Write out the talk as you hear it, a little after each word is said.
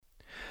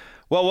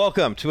Well,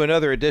 welcome to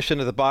another edition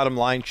of the Bottom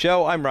Line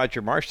Show. I'm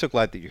Roger Marsh. So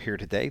glad that you're here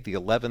today, the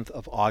 11th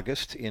of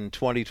August in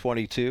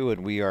 2022,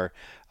 and we are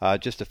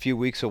just a few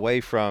weeks away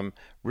from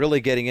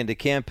really getting into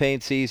campaign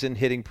season,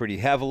 hitting pretty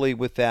heavily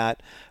with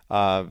that.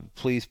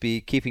 Please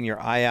be keeping your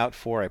eye out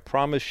for, I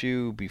promise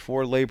you,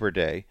 before Labor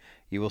Day,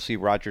 you will see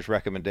Roger's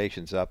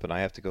recommendations up, and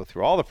I have to go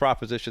through all the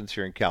propositions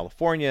here in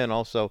California, and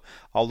also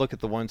I'll look at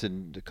the ones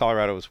in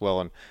Colorado as well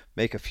and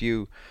make a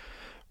few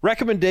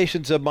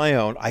recommendations of my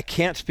own. I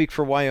can't speak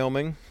for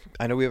Wyoming.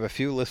 I know we have a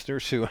few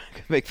listeners who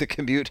make the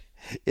commute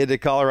into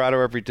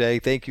Colorado every day.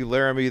 Thank you,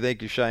 Laramie.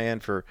 Thank you,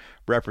 Cheyenne, for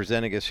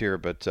representing us here.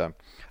 But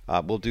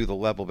we'll do the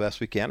level best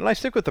we can. And I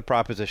stick with the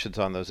propositions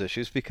on those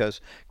issues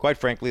because, quite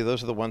frankly,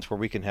 those are the ones where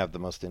we can have the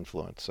most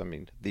influence. I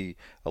mean, the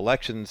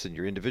elections and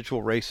your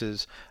individual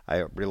races,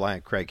 I rely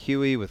on Craig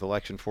Huey with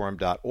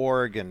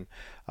electionforum.org and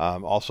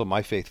also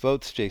My Faith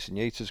Votes, Jason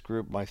Yates'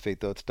 group,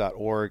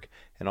 myfaithvotes.org,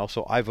 and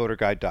also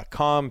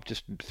iVoterGuide.com.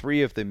 Just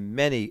three of the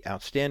many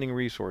outstanding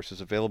resources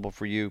available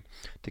for you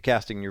to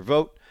casting your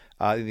vote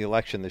in the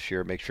election this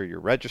year. Make sure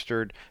you're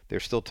registered.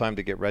 There's still time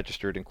to get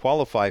registered and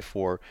qualify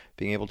for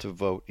being able to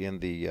vote in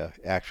the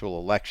actual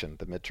election,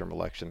 the midterm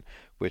election,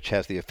 which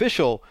has the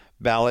official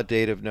ballot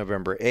date of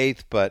November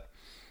 8th, but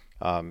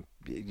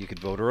you could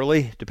vote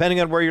early depending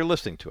on where you're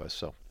listening to us.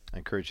 So I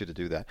encourage you to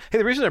do that. Hey,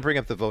 the reason I bring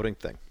up the voting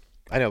thing,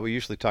 I know we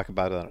usually talk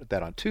about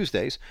that on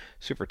Tuesdays,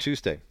 Super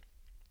Tuesday.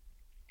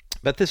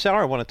 But this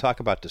hour I want to talk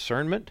about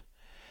discernment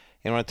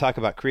and I want to talk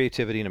about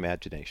creativity and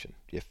imagination,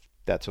 if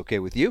that's okay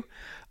with you.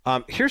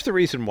 Here's the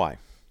reason why.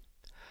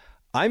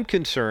 I'm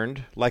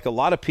concerned, like a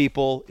lot of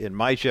people in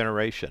my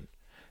generation,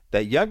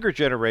 that younger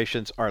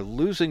generations are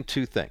losing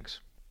two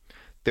things.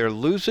 They're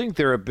losing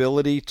their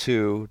ability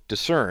to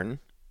discern,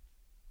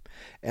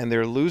 and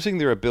they're losing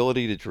their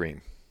ability to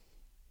dream.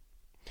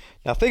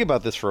 Now think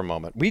about this for a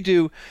moment. We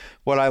do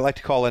what I like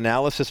to call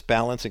analysis,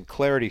 balance, and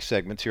clarity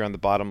segments here on the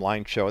Bottom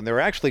Line Show, and there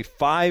are actually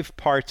 5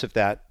 parts of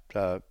that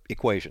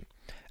equation.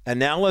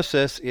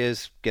 Analysis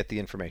is get the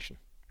information.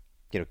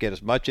 Get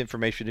as much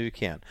information as you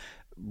can.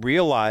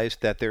 Realize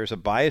that there's a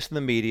bias in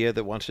the media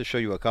that wants to show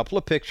you a couple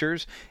of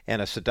pictures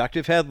and a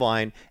seductive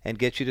headline and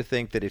get you to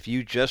think that if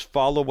you just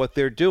follow what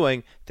they're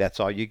doing, that's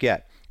all you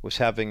get. Was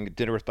having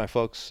dinner with my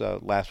folks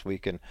last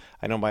week, and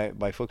I know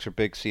my folks are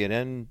big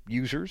CNN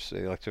users.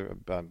 They like to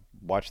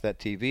watch that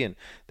TV, and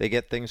they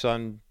get things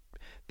on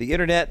the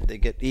internet. They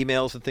get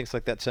emails and things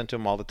like that sent to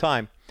them all the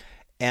time.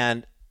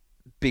 And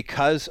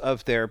because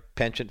of their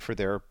penchant for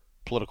their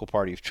political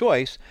party of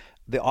choice,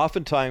 they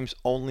oftentimes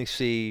only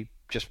see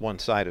just one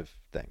side of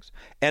things.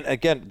 And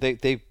again,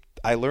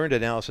 I learned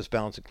analysis,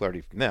 balance, and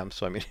clarity from them.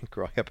 So, I mean,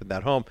 growing up in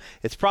that home,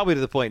 it's probably to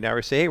the point now where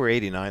we say, hey, we're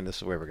 89, this is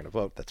the way we're going to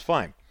vote. That's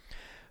fine.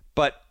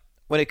 But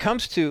when it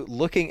comes to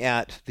looking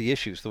at the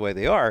issues the way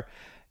they are,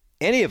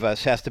 any of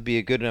us has to be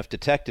a good enough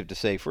detective to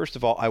say, first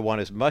of all, I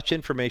want as much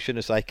information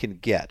as I can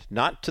get.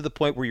 Not to the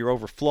point where you're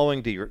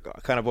overflowing, you're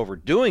kind of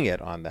overdoing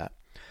it on that,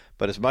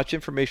 but as much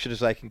information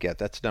as I can get.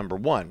 That's number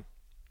one.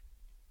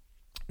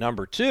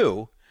 Number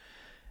two,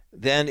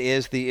 then,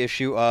 is the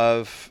issue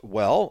of,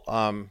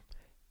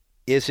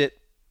 is it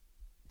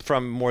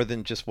from more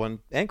than just one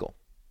angle?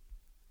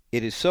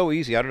 It is so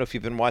easy. I don't know if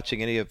you've been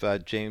watching any of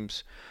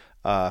James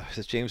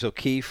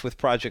O'Keefe with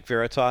Project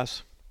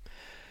Veritas,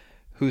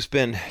 who's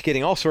been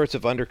getting all sorts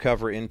of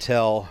undercover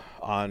intel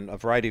on a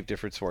variety of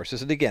different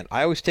sources. And again,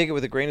 I always take it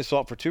with a grain of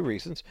salt for 2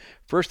 reasons.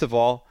 First of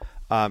all,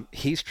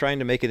 he's trying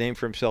to make a name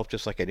for himself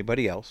just like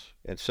anybody else.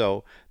 And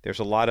so there's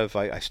a lot of,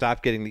 I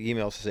stopped getting the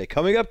emails to say,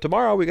 coming up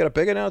tomorrow, we got a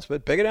big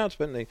announcement.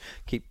 And they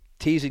keep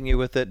teasing you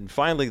with it. And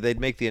finally, they'd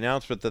make the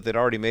announcement that they'd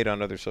already made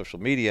on other social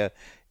media.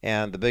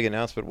 And the big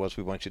announcement was,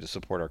 we want you to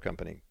support our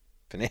company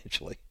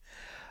financially.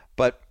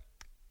 But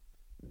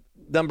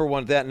number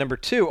one, that. Number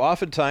two,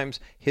 oftentimes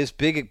his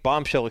big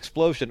bombshell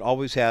explosion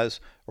always has,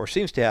 or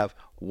seems to have,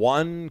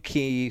 one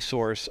key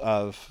source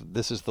of,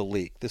 this is the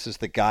leak. This is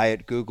the guy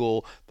at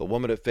Google, the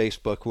woman at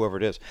Facebook, whoever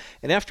it is.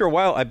 And after a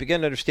while, I began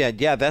to understand,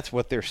 that's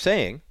what they're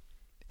saying.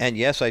 And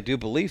yes, I do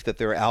believe that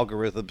there are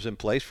algorithms in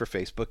place for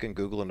Facebook and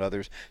Google and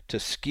others to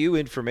skew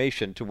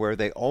information to where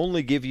they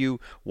only give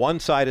you one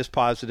side as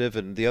positive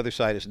and the other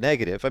side is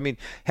negative. I mean,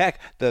 heck,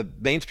 the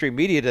mainstream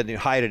media doesn't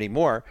hide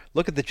anymore.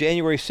 Look at the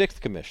January 6th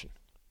Commission.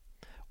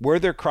 Were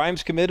there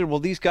crimes committed? Well,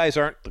 these guys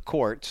aren't the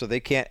court, so they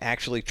can't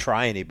actually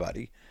try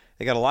anybody.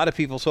 They got a lot of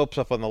people's hopes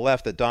up on the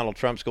left that Donald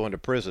Trump's going to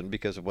prison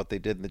because of what they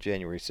did in the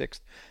January 6th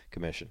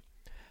Commission.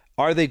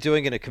 Are they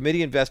doing in a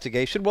committee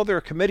investigation? Well, there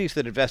are committees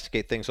that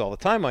investigate things all the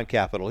time on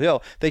Capitol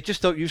Hill. They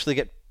just don't usually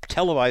get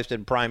televised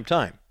in prime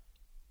time.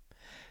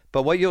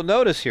 But what you'll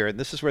notice here, and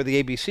this is where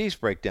the ABCs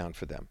break down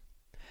for them,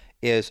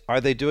 is, are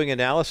they doing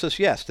analysis?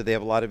 Yes. Do they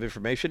have a lot of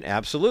information?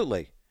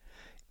 Absolutely.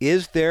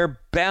 Is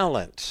there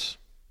balance?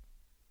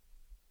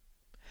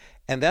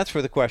 And that's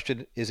where the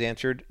question is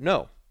answered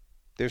no.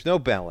 There's no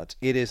balance.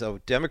 It is a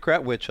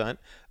Democrat witch hunt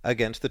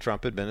against the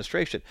Trump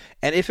administration.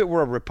 And if it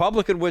were a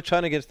Republican witch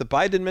hunt against the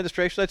Biden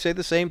administration, I'd say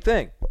the same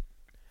thing.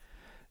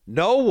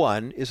 No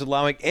one is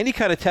allowing any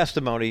kind of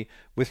testimony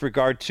with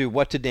regard to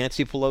what did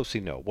Nancy Pelosi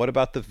know? What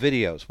about the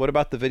videos? What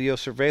about the video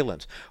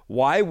surveillance?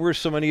 Why were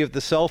so many of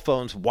the cell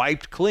phones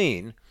wiped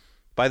clean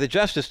by the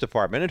Justice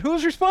Department? And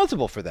who's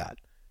responsible for that?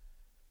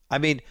 I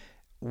mean,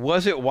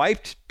 was it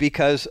wiped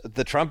because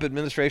the Trump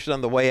administration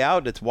on the way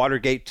out, it's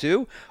Watergate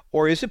 2?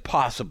 Or is it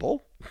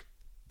possible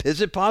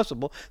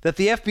that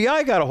the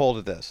FBI got a hold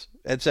of this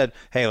and said,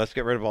 hey, let's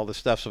get rid of all this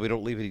stuff so we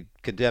don't leave any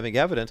condemning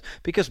evidence?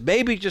 Because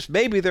maybe, just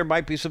maybe, there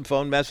might be some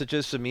phone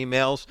messages, some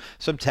emails,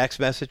 some text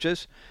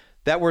messages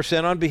that were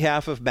sent on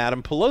behalf of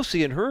Madam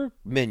Pelosi and her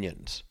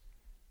minions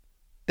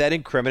that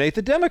incriminate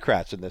the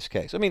Democrats in this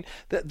case. I mean,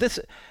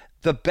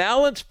 the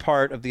balance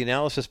part of the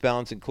analysis,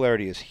 balance, and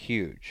clarity is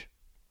huge.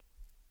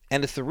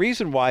 And it's the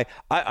reason why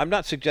I'm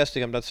not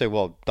saying,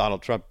 well,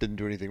 Donald Trump didn't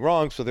do anything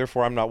wrong, so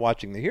therefore I'm not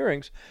watching the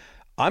hearings.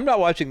 I'm not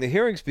watching the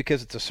hearings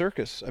because it's a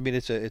circus. I mean,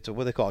 it's a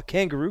what they call a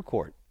kangaroo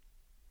court.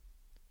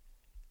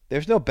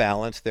 There's no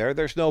balance there.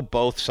 There's no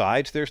both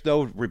sides. There's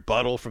no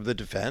rebuttal from the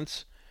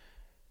defense.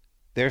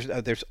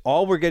 There's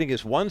all we're getting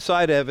is one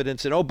side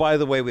evidence. And oh, by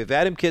the way, we have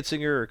Adam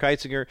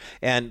Kinzinger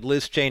and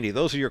Liz Cheney.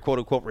 Those are your quote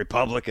unquote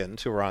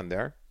Republicans who are on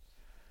there.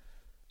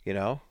 You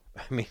know,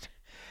 I mean,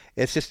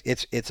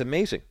 it's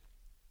amazing.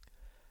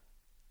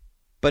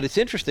 But it's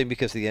interesting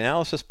because the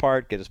analysis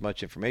part, get as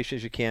much information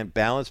as you can,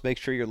 balance, make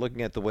sure you're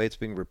looking at the way it's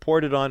being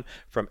reported on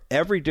from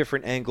every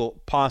different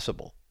angle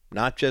possible.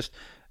 Not just,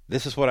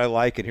 this is what I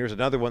like, and here's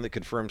another one that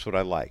confirms what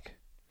I like.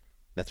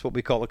 That's what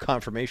we call a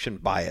confirmation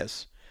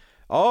bias.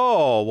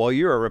 Oh, well,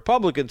 you're a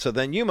Republican, so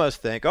then you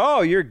must think.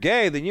 Oh, you're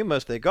gay, then you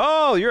must think.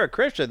 Oh, you're a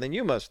Christian, then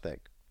you must think.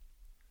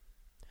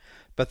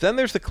 But then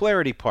there's the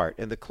clarity part,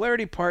 and the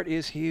clarity part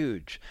is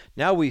huge.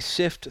 Now we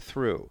sift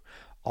through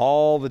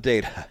all the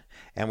data,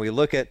 and we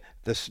look at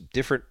the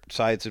different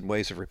sides and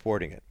ways of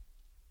reporting it.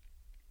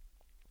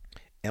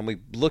 And we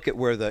look at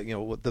where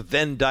the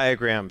Venn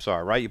diagrams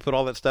are, right? You put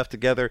all that stuff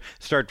together,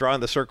 start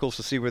drawing the circles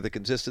to see where the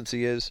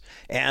consistency is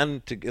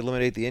and to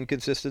eliminate the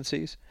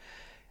inconsistencies.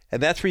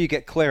 And that's where you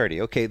get clarity.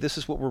 Okay, this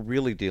is what we're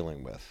really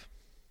dealing with.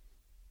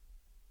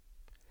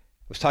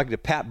 I was talking to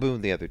Pat Boone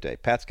the other day.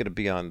 Pat's going to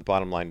be on the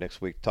Bottom Line next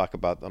week to talk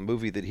about a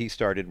movie that he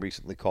started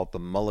recently called The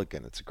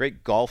Mulligan. It's a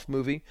great golf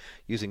movie,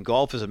 using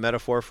golf as a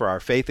metaphor for our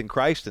faith in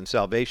Christ and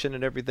salvation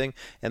and everything.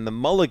 And The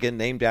Mulligan,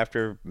 named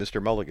after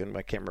Mr. Mulligan,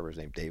 I can't remember his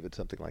name, David,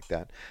 something like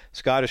that,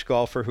 Scottish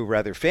golfer who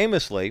rather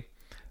famously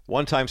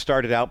one time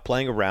started out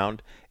playing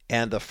around,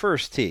 and the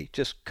first tee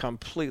just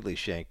completely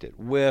shanked it.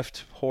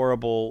 Whiffed,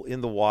 horrible,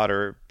 in the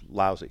water,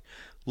 lousy.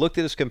 Looked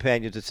at his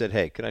companions and said,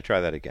 hey, can I try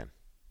that again?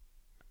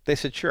 They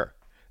said, sure.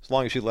 As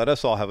long as you let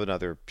us all have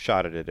another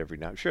shot at it every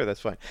now and then. Sure,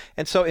 that's fine.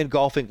 And so in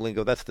golfing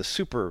lingo, that's the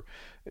super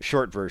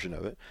short version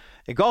of it.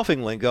 In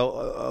golfing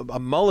lingo, a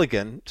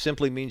mulligan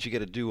simply means you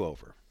get a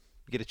do-over.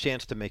 You get a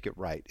chance to make it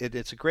right.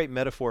 It's a great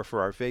metaphor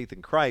for our faith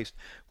in Christ,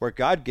 where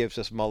God gives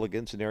us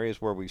mulligans in areas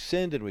where we've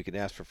sinned and we can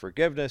ask for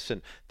forgiveness.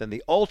 And then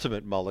the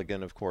ultimate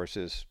mulligan, of course,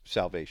 is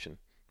salvation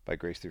by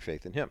grace through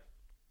faith in Him.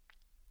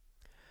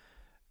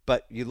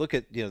 But you look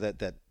at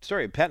that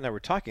story. Pat and I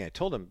were talking. I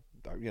told him,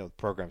 the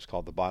program's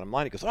called The Bottom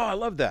Line. He goes, oh, I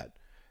love that.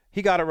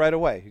 He got it right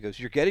away. He goes,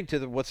 you're getting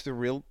to what's the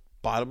real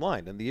bottom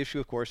line. And the issue,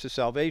 of course, is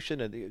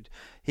salvation. And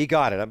he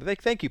got it. I'm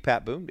like, thank you,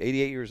 Pat Boone.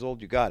 88 years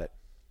old, you got it.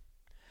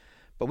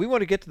 But we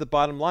want to get to the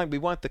bottom line. We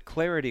want the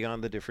clarity on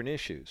the different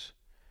issues.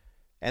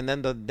 And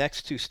then the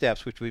next two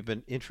steps, which we've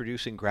been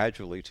introducing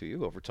gradually to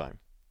you over time.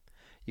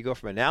 You go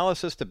from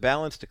analysis to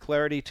balance to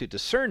clarity to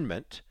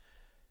discernment,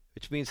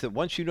 which means that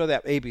once you know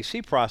that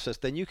ABC process,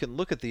 then you can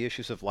look at the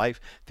issues of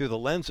life through the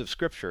lens of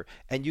Scripture,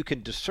 and you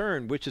can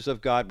discern which is of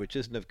God, which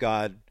isn't of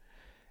God,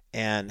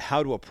 and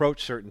how to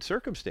approach certain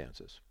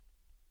circumstances.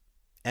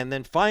 And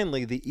then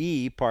finally, the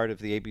E part of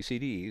the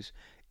ABCDs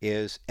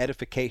is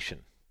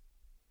edification.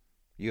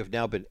 You have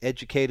now been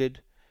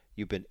educated,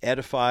 you've been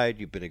edified,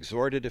 you've been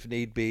exhorted if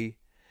need be,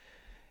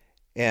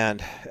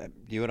 and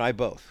you and I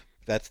both.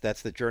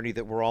 That's the journey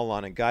that we're all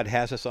on, and God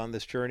has us on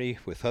this journey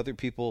with other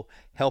people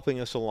helping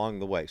us along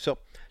the way. So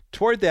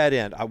toward that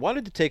end, I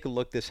wanted to take a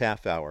look this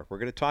half hour. We're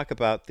going to talk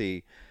about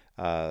the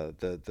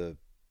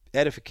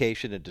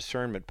edification and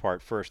discernment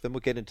part first, then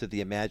we'll get into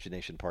the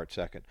imagination part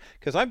second.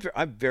 Because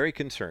I'm very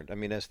concerned. I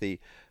mean, as the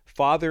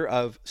father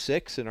of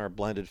 6 in our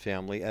blended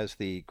family, as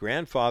the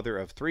grandfather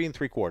of 3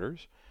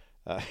 3/4,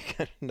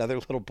 another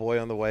little boy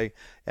on the way,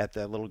 at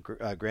the little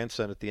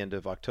grandson at the end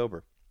of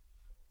October.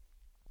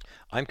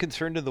 I'm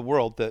concerned in the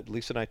world that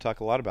Lisa and I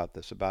talk a lot about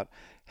this, about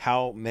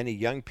how many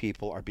young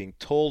people are being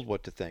told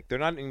what to think. They're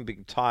not even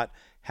being taught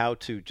how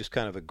to just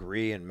kind of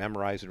agree and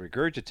memorize and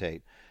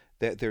regurgitate.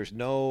 There's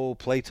no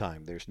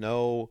playtime. There's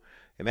no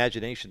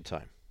imagination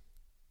time.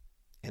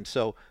 And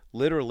so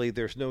literally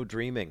there's no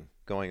dreaming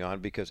going on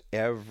because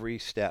every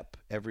step,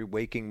 every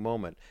waking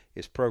moment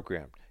is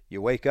programmed.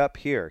 You wake up,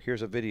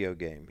 here's a video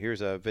game.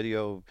 Here's a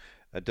video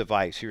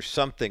device. Here's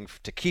something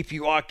to keep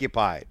you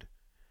occupied.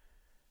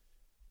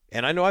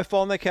 And I know I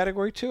fall in that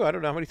category too. I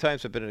don't know how many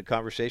times I've been in a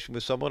conversation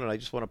with someone and I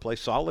just want to play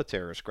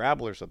solitaire or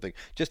Scrabble or something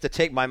just to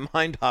take my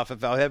mind off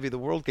of how heavy the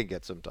world can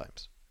get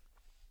sometimes.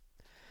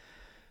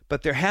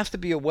 But there has to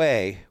be a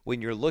way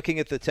when you're looking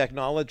at the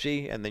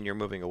technology and then you're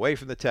moving away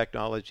from the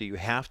technology, you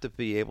have to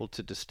be able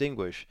to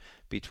distinguish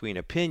between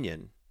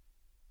opinion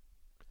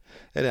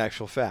and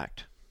actual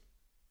fact.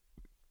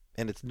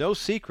 And it's no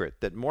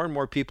secret that more and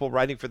more people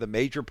writing for the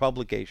major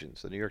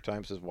publications, the New York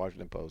Times, the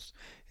Washington Post,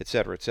 et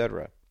cetera,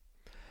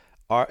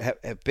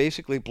 have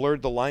basically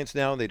blurred the lines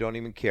now, and they don't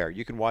even care.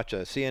 You can watch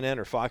a CNN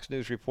or Fox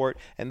News report,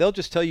 and they'll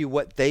just tell you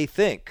what they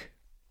think.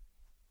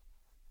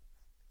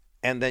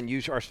 And then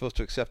you are supposed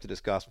to accept it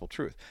as gospel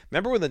truth.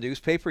 Remember when the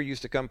newspaper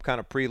used to come kind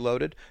of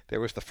preloaded? There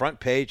was the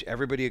front page.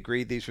 Everybody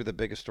agreed these were the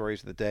biggest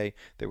stories of the day.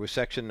 There was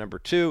section number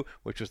 2,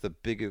 which was the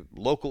big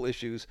local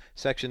issues.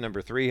 Section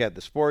number 3 had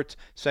the sports.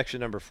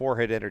 Section number 4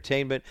 had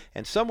entertainment.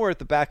 And somewhere at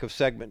the back of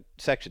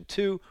section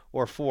 2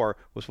 or 4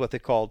 was what they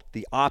called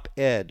the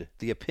op-ed,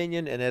 the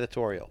opinion and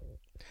editorial.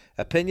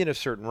 Opinion of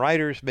certain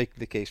writers making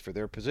the case for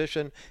their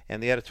position,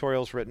 and the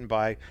editorials written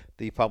by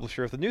the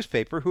publisher of the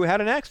newspaper, who had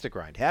an axe to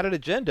grind, had an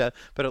agenda,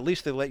 but at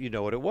least they let you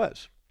know what it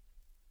was.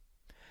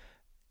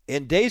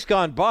 In days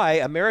gone by,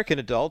 American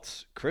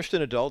adults,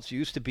 Christian adults,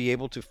 used to be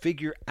able to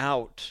figure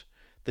out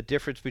the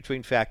difference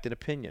between fact and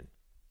opinion.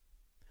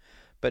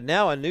 But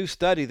now a new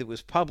study that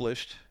was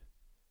published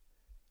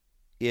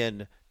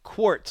in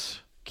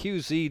Quartz,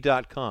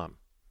 QZ.com.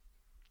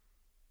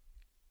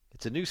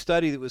 It's a new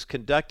study that was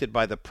conducted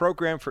by the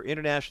Program for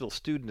International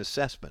Student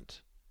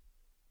Assessment.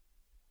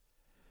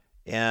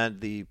 And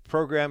the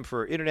Program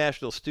for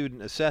International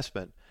Student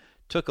Assessment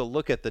took a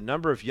look at the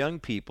number of young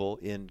people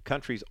in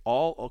countries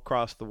all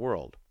across the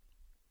world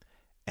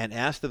and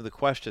asked them the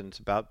questions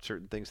about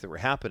certain things that were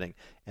happening.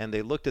 And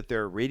they looked at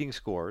their reading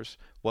scores,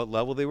 what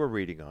level they were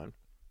reading on,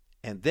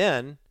 and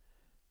then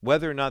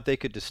whether or not they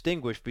could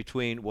distinguish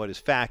between what is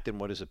fact and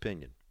what is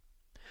opinion.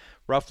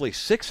 Roughly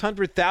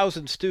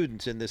 600,000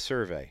 students in this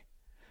survey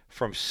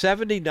from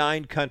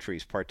 79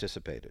 countries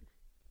participated.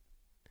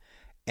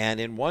 And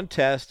in one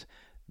test,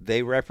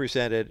 they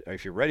represented,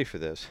 if you're ready for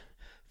this,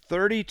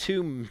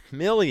 32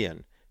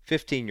 million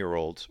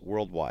 15-year-olds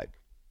worldwide.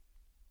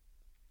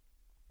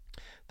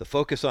 The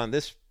focus on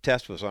this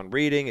test was on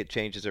reading. It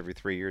changes every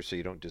 3 years, so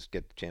you don't just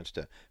get the chance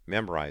to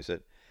memorize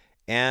it.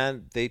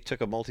 And they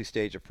took a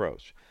multi-stage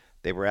approach.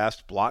 They were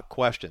asked block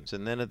questions,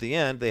 and then at the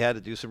end, they had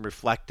to do some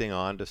reflecting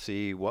on to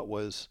see what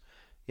was,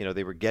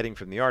 they were getting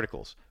from the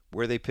articles.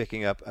 Were they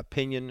picking up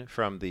opinion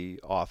from the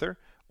author,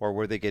 or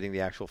were they getting the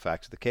actual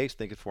facts of the case?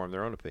 They could form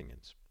their own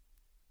opinions.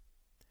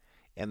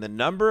 And the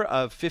number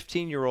of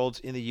 15-year-olds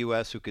in the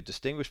U.S. who could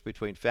distinguish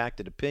between fact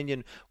and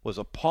opinion was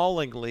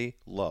appallingly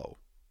low.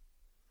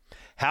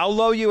 How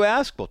low, you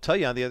ask? We'll tell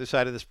you on the other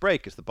side of this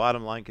break as the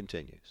bottom line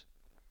continues.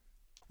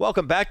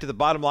 Welcome back to the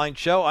Bottom Line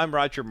Show. I'm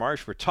Roger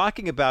Marsh. We're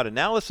talking about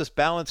analysis,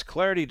 balance,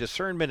 clarity,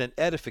 discernment, and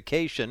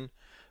edification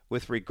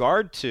with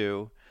regard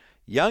to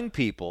young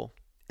people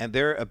and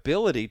their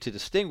ability to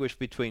distinguish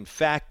between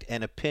fact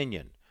and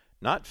opinion.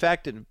 Not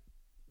fact and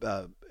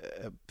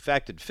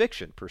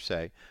fiction, per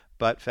se,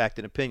 but fact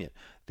and opinion.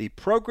 The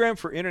Program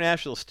for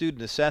International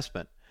Student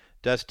Assessment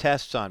does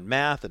tests on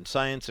math and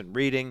science and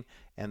reading,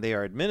 and they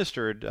are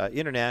administered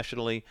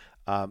internationally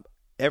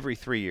every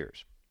 3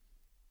 years.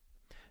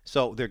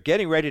 So they're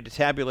getting ready to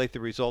tabulate the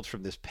results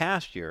from this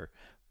past year,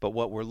 but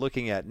what we're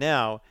looking at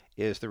now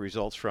is the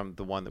results from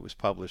the one that was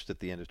published at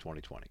the end of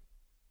 2020.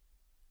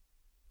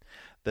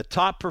 The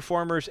top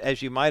performers,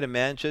 as you might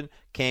imagine,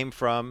 came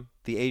from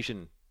the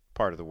Asian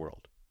part of the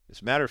world.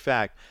 As a matter of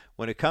fact,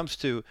 when it comes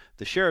to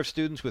the share of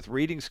students with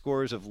reading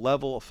scores of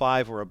level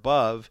 5 or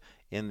above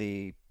in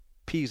the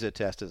PISA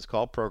test, as it's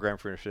called, Program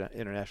for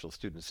International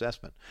Student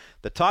Assessment,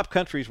 the top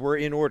countries were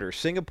in order: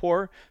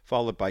 Singapore,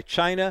 followed by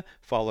China,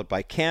 followed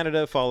by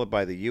Canada, followed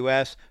by the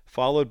U.S.,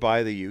 followed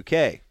by the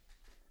U.K.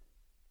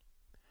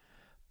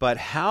 But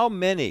how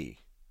many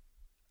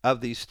of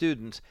these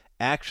students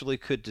actually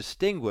could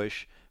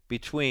distinguish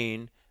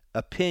between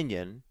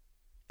opinion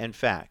and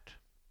fact?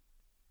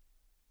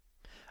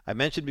 I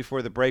mentioned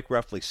before the break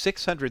roughly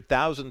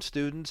 600,000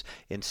 students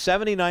in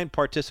 79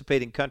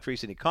 participating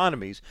countries and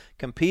economies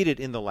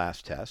competed in the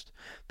last test.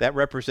 That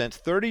represents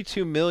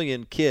 32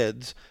 million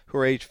kids who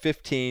are aged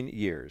 15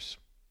 years.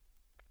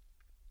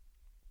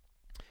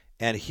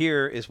 And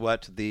here is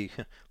what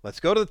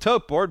let's go to the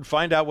tote board and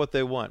find out what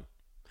they won.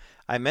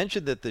 I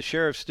mentioned that the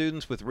share of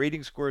students with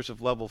reading scores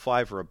of level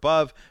 5 or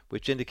above,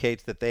 which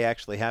indicates that they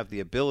actually have the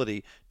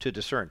ability to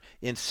discern.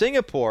 In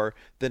Singapore,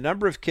 the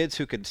number of kids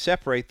who can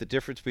separate the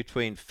difference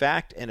between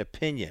fact and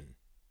opinion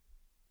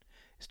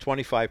is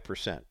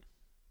 25%.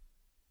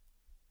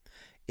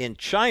 In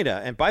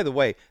China, and by the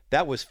way,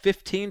 that was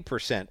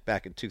 15%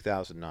 back in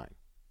 2009.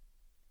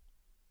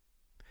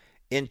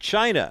 In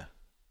China,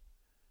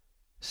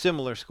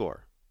 similar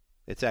score.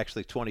 It's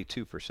actually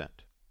 22%.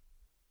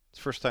 It's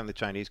the first time the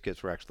Chinese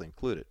kids were actually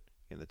included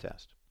in the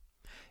test.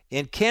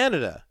 In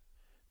Canada,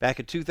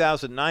 back in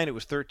 2009, it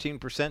was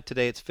 13%.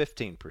 Today, it's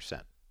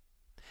 15%.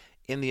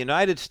 In the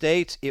United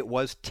States, it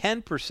was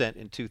 10%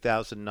 in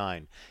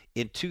 2009.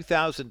 In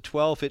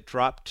 2012, it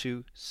dropped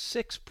to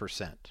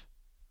 6%.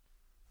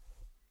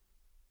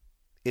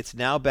 It's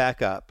now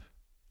back up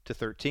to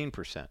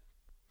 13%.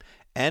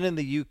 And in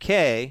the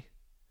UK,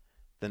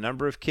 the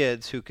number of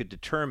kids who could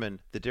determine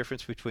the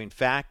difference between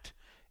fact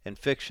and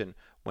fiction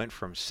went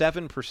from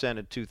 7%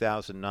 in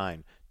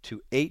 2009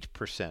 to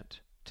 8%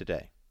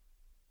 today.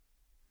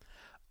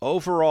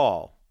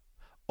 Overall,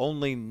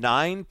 only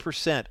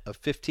 9%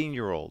 of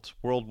 15-year-olds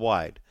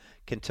worldwide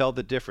can tell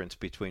the difference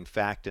between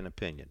fact and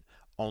opinion.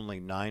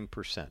 Only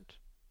 9%.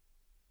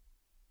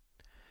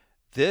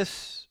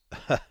 This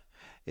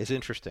is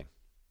interesting.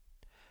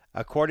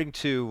 According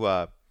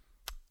to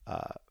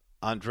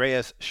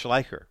Andreas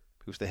Schleicher,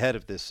 who's the head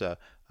of this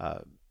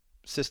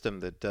system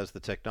that does the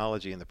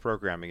technology and the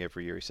programming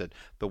every year, he said,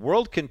 the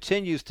world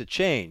continues to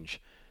change,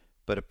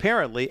 but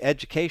apparently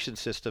education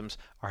systems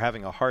are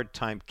having a hard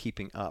time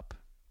keeping up.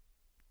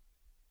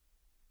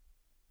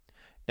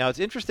 Now, it's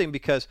interesting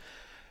because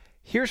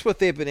here's what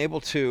they've been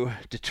able to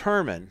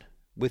determine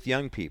with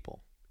young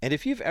people. And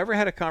if you've ever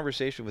had a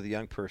conversation with a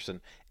young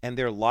person and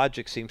their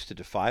logic seems to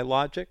defy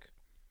logic,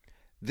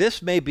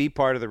 this may be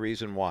part of the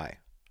reason why.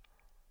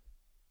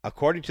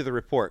 According to the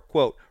report,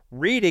 quote,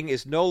 reading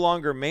is no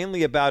longer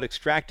mainly about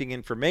extracting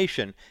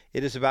information.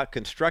 It is about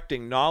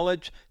constructing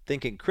knowledge,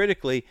 thinking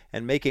critically,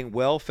 and making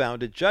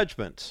well-founded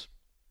judgments.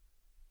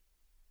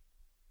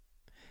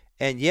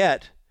 And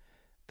yet,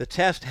 the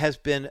test has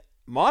been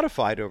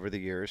modified over the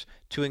years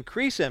to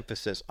increase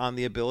emphasis on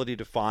the ability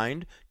to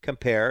find,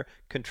 compare,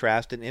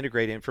 contrast, and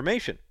integrate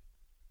information.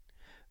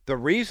 The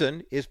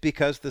reason is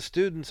because the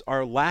students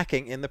are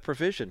lacking in the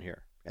provision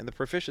here and the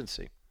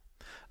proficiency.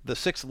 The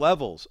 6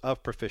 levels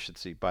of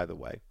proficiency, by the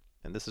way,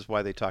 and this is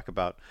why they talk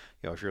about,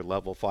 if you're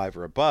level 5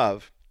 or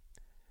above,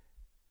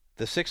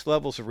 the 6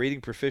 levels of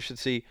reading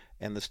proficiency,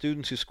 and the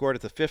students who scored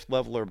at the 5th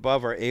level or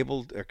above are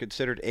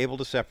considered able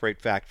to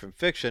separate fact from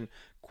fiction,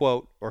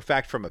 quote, or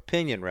fact from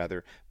opinion,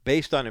 rather,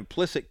 based on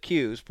implicit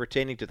cues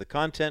pertaining to the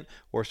content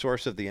or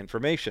source of the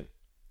information.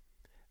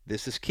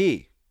 This is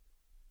key.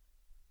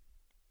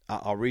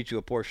 I'll read you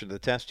a portion of the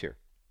test here.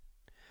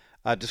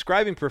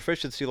 Describing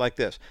proficiency like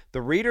this: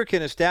 the reader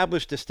can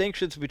establish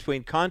distinctions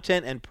between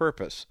content and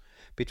purpose,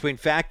 between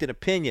fact and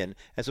opinion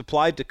as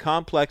applied to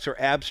complex or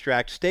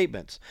abstract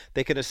statements.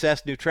 They can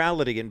assess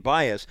neutrality and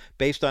bias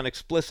based on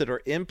explicit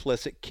or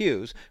implicit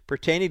cues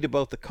pertaining to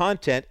both the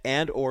content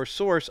and or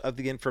source of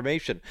the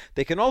information.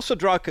 They can also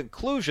draw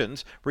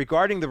conclusions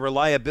regarding the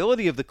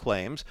reliability of the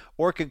claims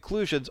or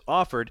conclusions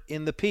offered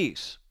in the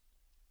piece.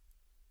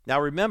 Now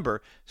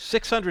remember,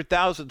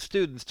 600,000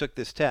 students took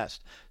this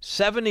test.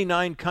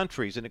 79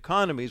 countries and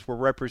economies were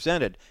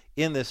represented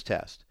in this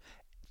test.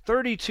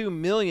 32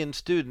 million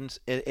students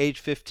at age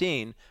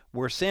 15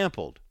 were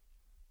sampled,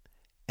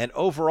 and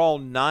overall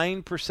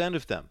 9%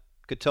 of them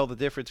could tell the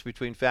difference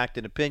between fact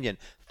and opinion.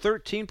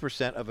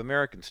 13% of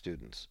American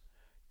students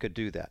could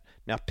do that.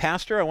 Now,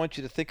 Pastor, I want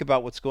you to think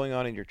about what's going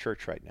on in your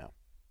church right now.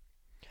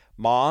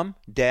 Mom,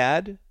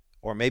 Dad,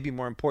 or maybe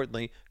more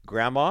importantly,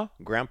 Grandma,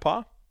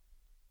 Grandpa.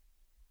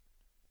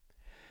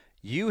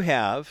 You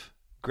have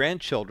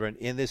grandchildren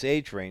in this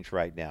age range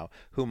right now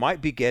who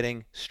might be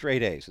getting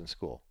straight A's in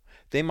school.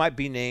 They might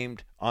be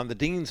named on the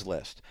dean's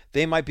list.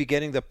 They might be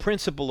getting the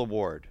principal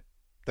award,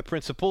 the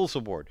principal's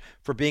award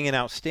for being an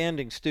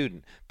outstanding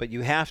student. But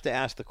you have to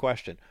ask the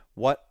question,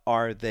 what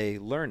are they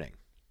learning?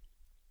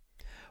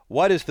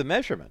 What is the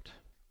measurement?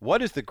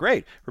 What is the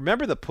grade?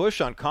 Remember the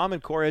push on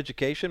Common Core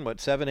education,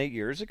 7, 8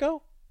 years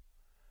ago?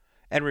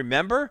 And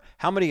remember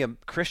how many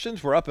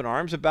Christians were up in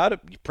arms about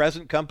it,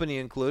 present company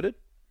included?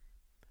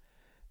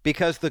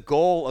 Because the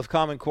goal of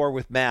Common Core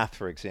with math,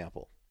 for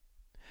example,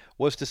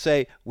 was to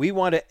say we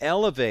want to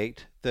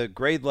elevate the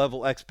grade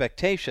level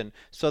expectation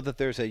so that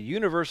there's a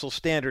universal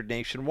standard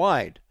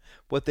nationwide.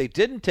 What they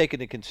didn't take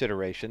into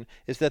consideration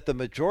is that the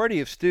majority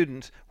of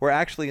students were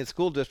actually in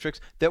school districts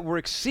that were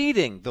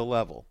exceeding the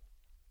level.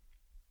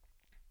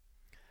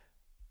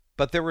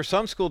 But there were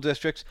some school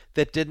districts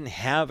that didn't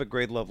have a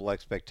grade level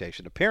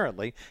expectation,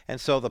 apparently,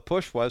 and so the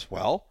push was,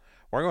 well,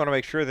 we're going to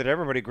make sure that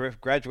everybody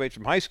graduates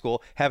from high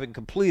school having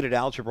completed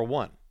Algebra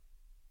 1.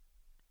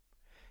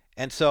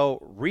 And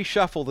so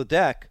reshuffle the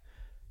deck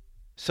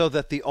so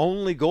that the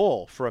only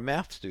goal for a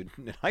math student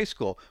in high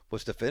school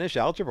was to finish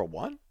Algebra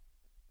 1?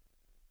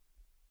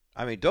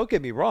 I mean, don't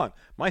get me wrong.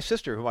 My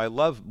sister, who I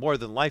love more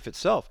than life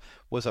itself,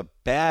 was a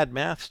bad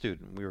math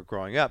student when we were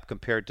growing up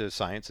compared to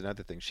science and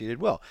other things. She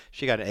did well.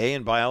 She got an A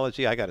in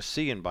biology. I got a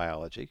C in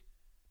biology.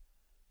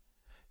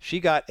 She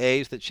got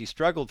A's that she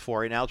struggled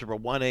for in Algebra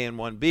 1A and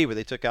 1B, where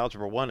they took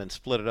Algebra 1 and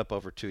split it up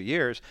over 2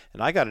 years.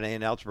 And I got an A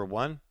in Algebra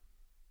 1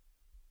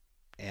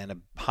 and a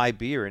high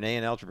B or an A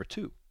in Algebra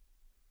 2.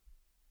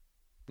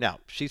 Now,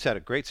 she's had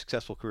a great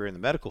successful career in the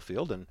medical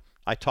field, and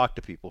I talk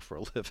to people for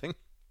a living.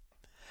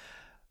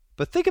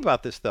 But think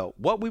about this, though.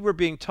 What we were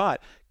being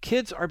taught,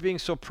 kids are being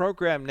so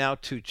programmed now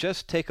to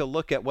just take a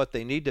look at what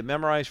they need to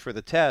memorize for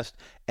the test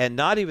and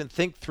not even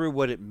think through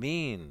what it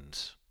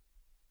means.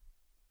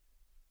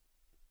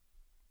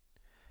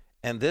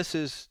 And this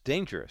is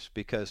dangerous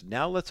because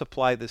now let's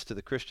apply this to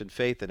the Christian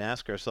faith and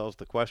ask ourselves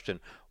the question,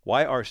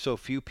 why are so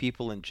few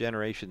people in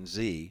Generation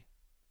Z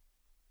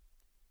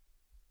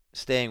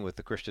staying with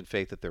the Christian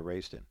faith that they're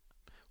raised in?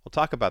 We'll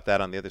talk about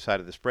that on the other side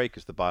of this break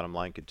as the bottom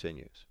line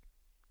continues.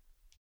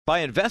 By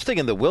investing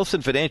in the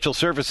Wilson Financial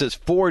Services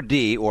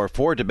 4D or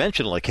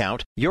four-dimensional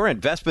account, your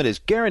investment is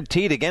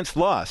guaranteed against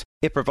loss.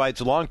 It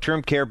provides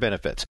long-term care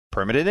benefits,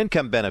 permanent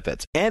income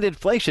benefits, and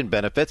inflation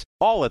benefits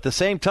all at the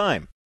same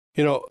time.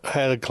 You know, I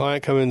had a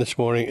client come in this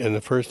morning, and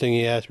the first thing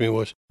he asked me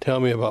was, tell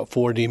me about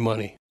 4D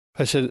money.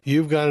 I said,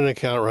 you've got an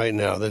account right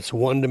now that's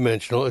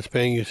one-dimensional. It's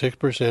paying you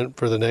 6%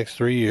 for the next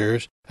 3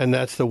 years, and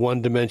that's the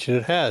one dimension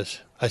it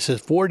has. I said,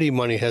 4D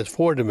money has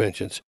 4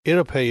 dimensions.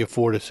 It'll pay you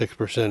 4 to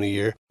 6% a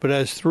year, but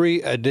has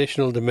 3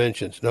 additional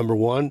dimensions. Number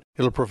 1,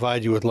 it'll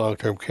provide you with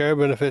long-term care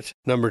benefits.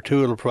 Number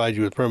 2, it'll provide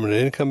you with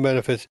permanent income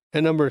benefits.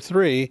 And number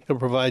 3, it'll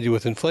provide you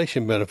with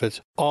inflation benefits,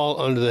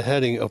 all under the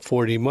heading of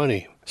 4D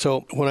money.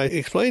 So when I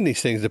explain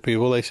these things to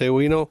people, they say,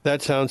 well, you know,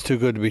 that sounds too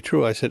good to be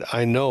true. I said,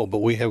 I know, but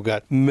we have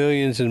got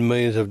millions and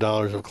millions of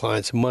dollars of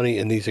clients' money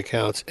in these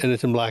accounts, and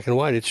it's in black and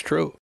white. It's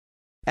true.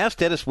 Ask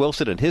Dennis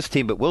Wilson and his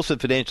team at Wilson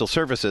Financial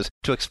Services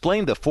to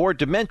explain the 4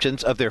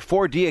 dimensions of their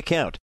 4D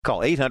account.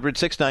 Call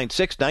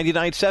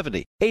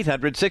 800-696-9970,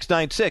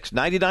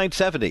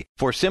 800-696-9970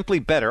 for simply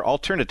better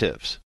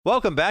alternatives.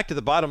 Welcome back to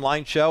the Bottom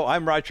Line Show.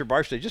 I'm Roger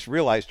Marsh. I just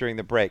realized during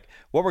the break,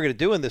 what we're going to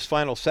do in this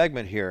final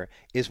segment here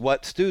is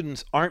what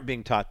students aren't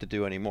being taught to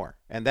do anymore,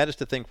 and that is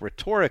to think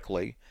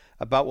rhetorically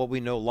about what we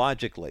know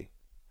logically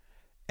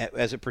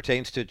as it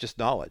pertains to just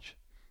knowledge.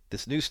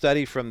 This new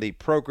study from the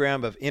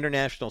Program of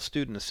International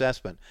Student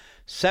Assessment,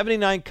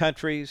 79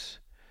 countries,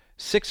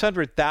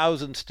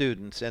 600,000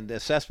 students, and the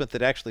assessment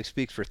that actually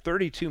speaks for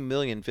 32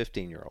 million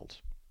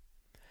 15-year-olds,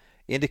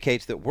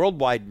 indicates that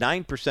worldwide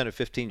 9% of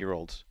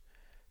 15-year-olds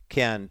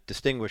can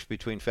distinguish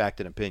between fact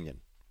and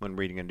opinion when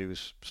reading a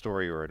news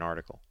story or an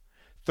article.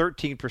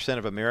 13%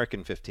 of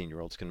American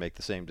 15-year-olds can make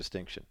the same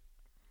distinction.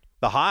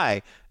 The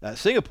high,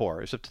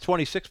 Singapore, is up to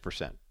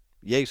 26%.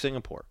 Yay,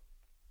 Singapore.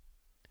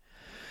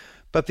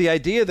 But the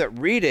idea that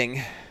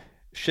reading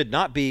should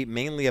not be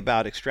mainly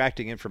about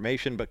extracting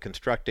information, but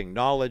constructing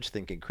knowledge,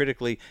 thinking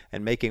critically,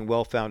 and making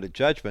well-founded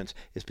judgments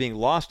is being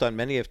lost on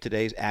many of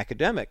today's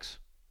academics.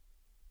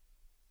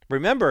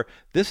 Remember,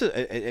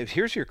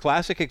 here's your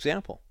classic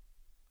example.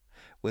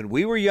 When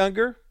we were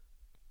younger,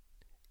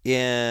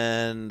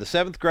 in the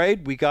 7th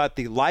grade, we got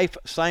the life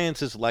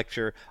sciences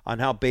lecture on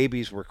how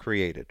babies were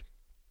created.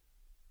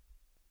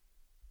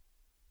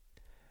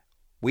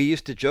 We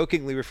used to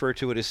jokingly refer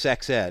to it as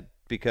sex ed,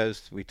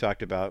 because we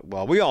talked about,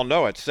 well, we all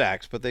know it's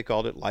sex, but they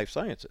called it life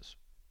sciences.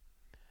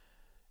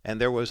 And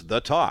there was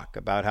the talk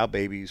about how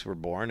babies were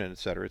born, and et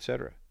cetera, et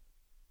cetera.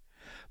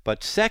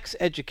 But sex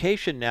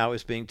education now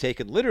is being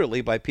taken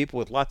literally by people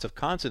with lots of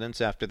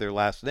consonants after their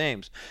last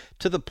names,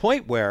 to the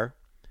point where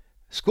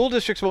school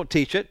districts won't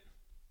teach it.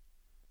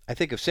 I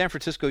think of San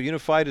Francisco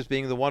Unified as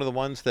being one of the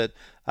ones that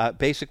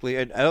basically,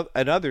 and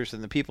others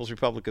in the People's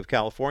Republic of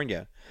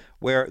California,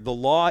 where the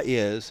law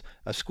is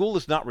a school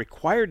is not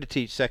required to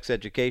teach sex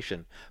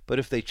education, but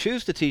if they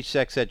choose to teach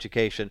sex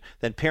education,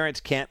 then parents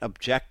can't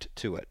object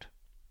to it.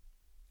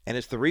 And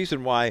it's the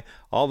reason why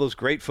all those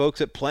great folks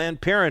at Planned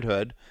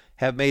Parenthood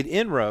have made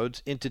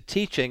inroads into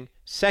teaching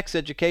sex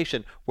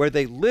education, where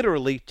they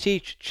literally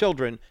teach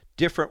children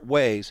different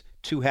ways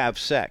to have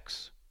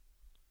sex.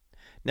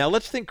 Now,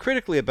 let's think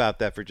critically about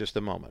that for just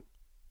a moment.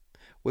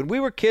 When we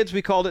were kids,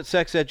 we called it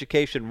sex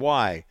education.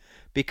 Why?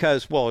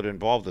 Because, well, it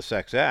involved the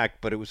sex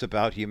act, but it was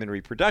about human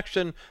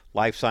reproduction,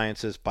 life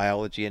sciences,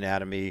 biology,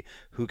 anatomy,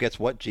 who gets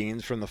what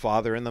genes from the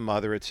father and the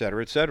mother, et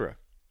cetera, et cetera.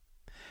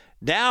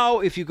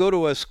 Now, if you go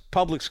to a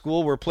public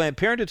school where Planned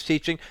Parenthood's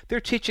teaching, they're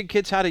teaching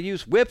kids how to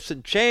use whips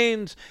and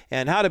chains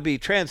and how to be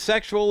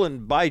transsexual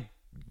and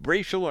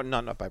biracial, or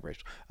not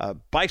biracial,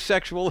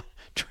 bisexual,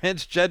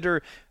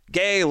 transgender,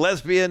 gay,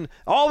 lesbian,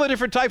 all the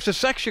different types of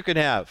sex you can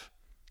have.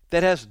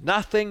 That has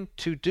nothing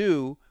to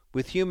do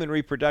with human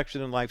reproduction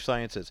and life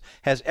sciences.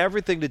 Has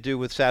everything to do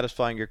with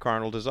satisfying your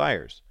carnal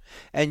desires.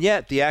 And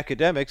yet the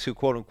academics who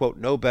quote unquote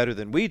know better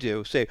than we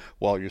do say,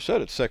 well, you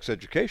said it's sex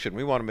education.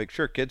 We want to make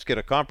sure kids get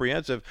a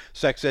comprehensive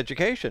sex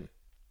education.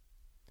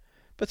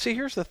 But see,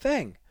 here's the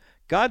thing.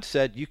 God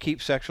said you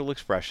keep sexual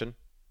expression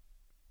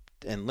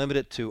and limit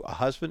it to a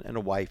husband and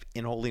a wife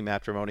in holy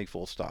matrimony,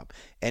 full stop.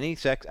 Any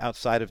sex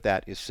outside of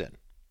that is sin.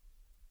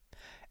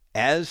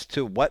 As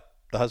to what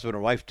the husband or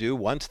wife do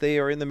once they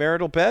are in the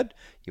marital bed,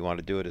 you want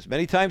to do it as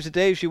many times a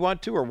day as you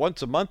want to, or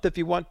once a month if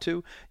you want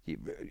to.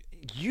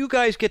 You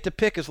guys get to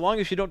pick. As long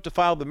as you don't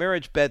defile the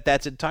marriage bed,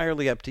 that's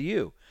entirely up to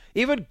you.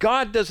 Even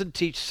God doesn't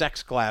teach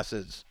sex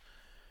classes.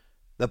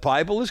 The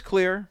Bible is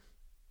clear.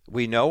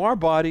 We know our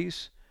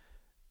bodies.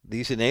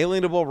 These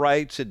inalienable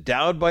rights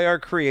endowed by our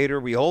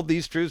Creator, we hold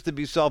these truths to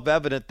be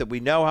self-evident, that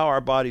we know how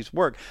our bodies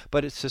work.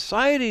 But it's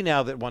society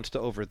now that wants to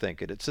overthink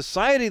it. It's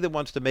society that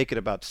wants to make it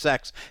about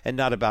sex and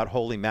not about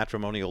holy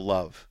matrimonial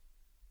love.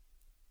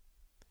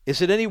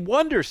 Is it any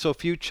wonder so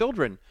few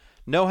children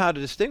know how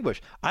to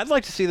distinguish? I'd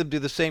like to see them do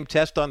the same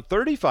test on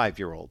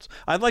 35-year-olds.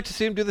 I'd like to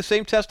see them do the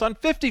same test on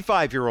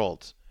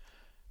 55-year-olds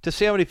to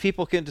see how many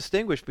people can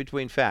distinguish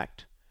between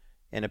fact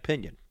and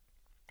opinion.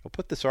 We'll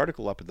put this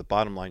article up at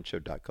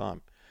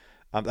thebottomlineshow.com.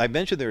 I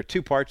mentioned there are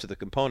two parts of the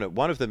component.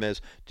 One of them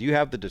is, do you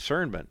have the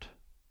discernment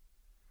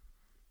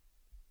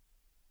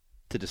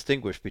to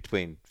distinguish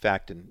between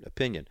fact and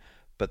opinion?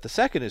 But the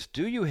second is,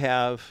 do you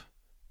have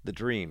the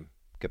dream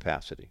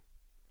capacity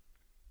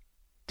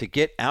to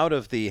get out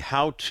of the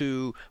how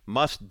to,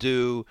 must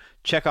do,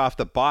 check off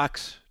the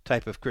box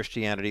type of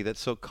Christianity that's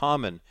so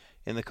common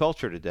in the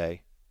culture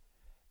today,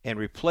 and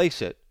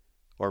replace it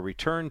or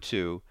return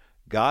to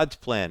God's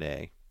plan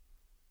A,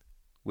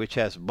 which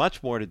has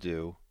much more to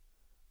do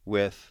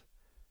with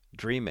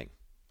dreaming,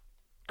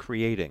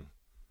 creating,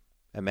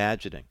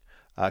 imagining.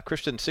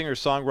 Christian singer,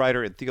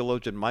 songwriter, and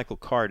theologian Michael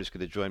Card is going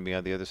to join me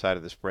on the other side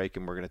of this break,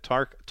 and we're going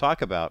to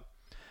talk about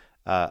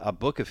a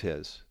book of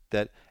his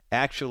that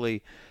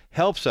actually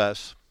helps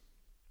us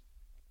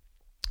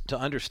to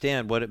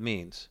understand what it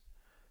means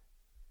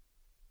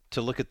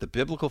to look at the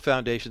biblical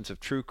foundations of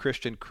true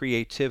Christian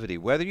creativity.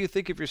 Whether you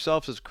think of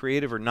yourselves as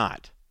creative or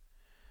not,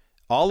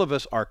 all of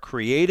us are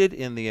created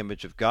in the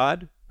image of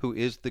God, who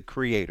is the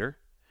creator,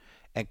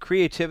 and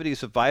creativity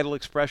is a vital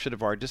expression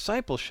of our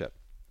discipleship.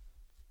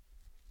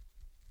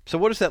 So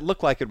what does that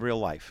look like in real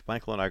life?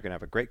 Michael and I are going to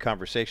have a great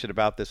conversation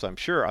about this, I'm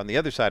sure, on the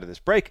other side of this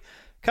break.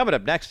 Coming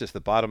up next as The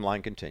Bottom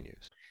Line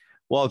continues.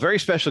 Well, a very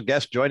special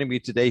guest joining me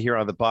today here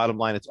on The Bottom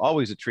Line. It's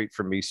always a treat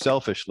for me,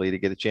 selfishly, to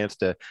get a chance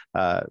to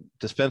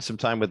spend some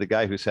time with a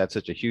guy who's had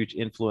such a huge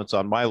influence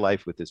on my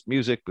life with his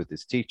music, with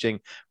his teaching,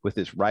 with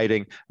his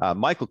writing.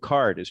 Michael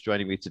Card is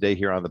joining me today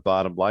here on The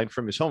Bottom Line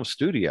from his home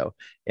studio.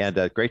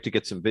 And great to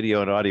get some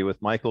video and audio with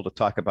Michael to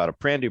talk about a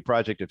brand new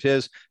project of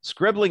his,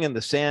 Scribbling in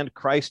the Sand,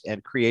 Christ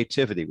and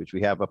Creativity, which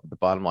we have up at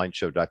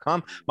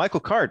thebottomlineshow.com. Michael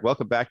Card,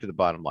 welcome back to The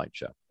Bottom Line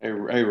Show. Hey,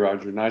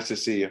 Roger. Nice to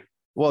see you.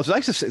 Well, it's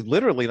nice to see,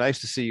 literally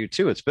nice to see you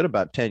too. It's been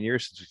about 10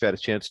 years since we've had a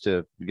chance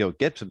to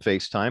get some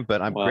FaceTime,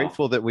 but I'm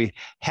grateful that we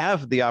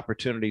have the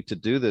opportunity to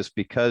do this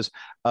because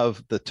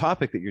of the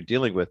topic that you're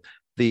dealing with.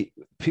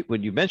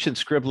 When you mentioned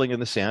scribbling in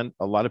the sand,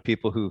 a lot of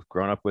people who've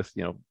grown up with,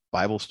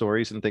 Bible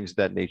stories and things of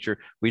that nature,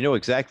 we know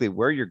exactly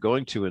where you're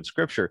going to in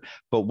Scripture.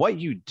 But what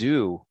you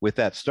do with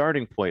that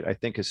starting point, I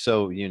think, is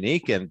so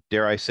unique and,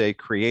 dare I say,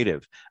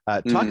 creative.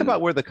 Talk about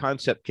where the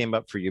concept came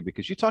up for you,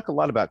 because you talk a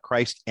lot about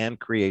Christ and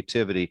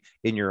creativity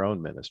in your own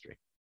ministry.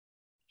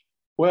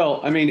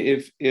 Well, I mean,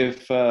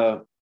 if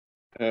the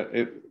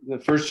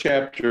first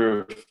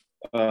chapter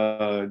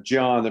of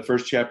John, the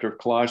first chapter of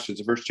Colossians,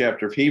 the first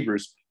chapter of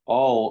Hebrews,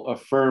 all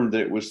affirmed that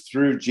it was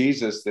through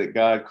Jesus that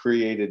God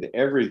created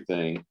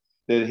everything,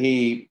 that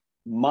he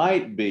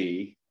might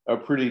be a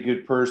pretty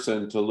good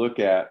person to look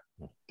at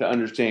to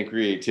understand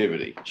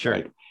creativity. Sure.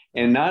 Right?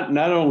 And not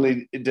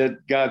only did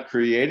God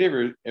create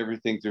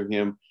everything through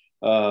him,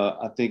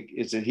 I think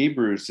it's in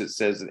Hebrews that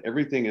says that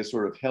everything is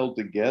sort of held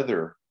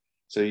together.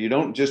 So you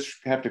don't just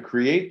have to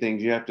create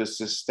things, you have to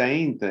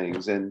sustain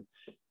things. And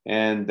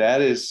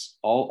that is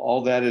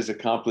all that is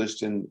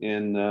accomplished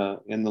in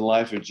the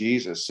life of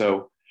Jesus.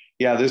 So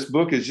yeah, this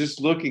book is just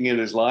looking at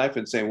his life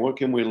and saying, what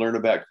can we learn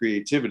about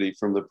creativity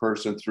from the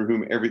person through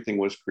whom everything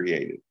was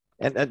created?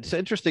 And it's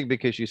interesting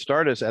because you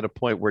start us at a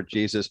point where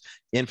Jesus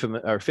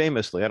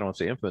famously, I don't want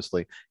to say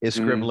infamously, is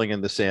scribbling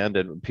in the sand,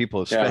 and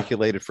people have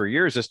speculated for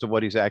years as to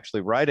what he's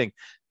actually writing.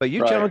 But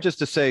you challenge us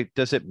to say,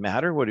 does it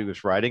matter what he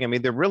was writing? I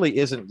mean, there really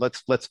isn't,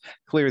 let's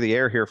clear the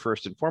air here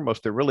first and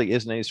foremost, there really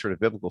isn't any sort of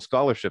biblical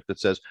scholarship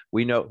that says,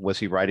 we know, was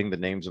he writing the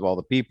names of all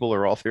the people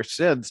or all their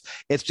sins?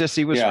 It's just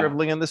he was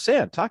scribbling in the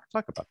sand. Talk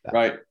about that.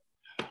 Right.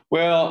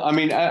 Well, I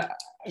mean,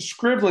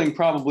 scribbling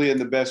probably in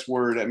the best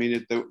word. I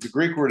mean, the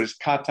Greek word is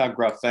kata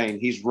graphein.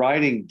 He's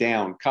writing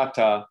down,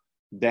 kata,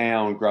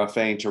 down,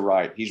 graphein, to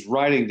write. He's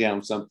writing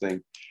down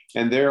something.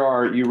 And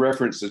you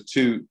referenced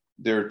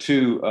there are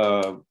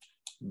two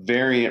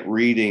variant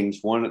readings.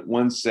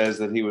 One says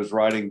that he was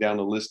writing down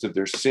a list of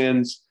their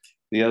sins.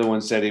 The other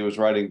one said he was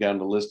writing down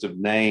the list of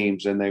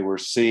names, and they were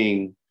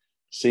seeing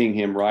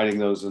him writing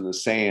those in the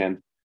sand.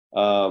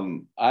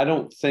 I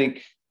don't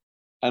think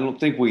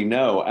we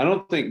know. I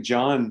don't think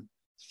John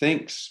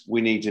thinks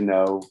we need to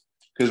know,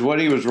 because what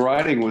he was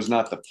writing was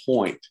not the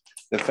point.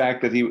 The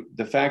fact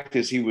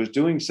is he was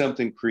doing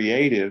something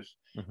creative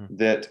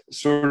that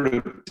sort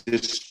of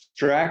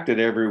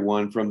distracted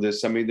everyone from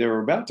this. I mean, they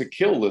were about to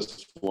kill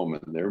this woman.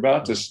 They were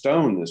about to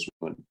stone this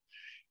woman.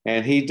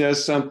 And he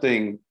does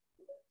something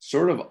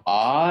sort of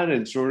odd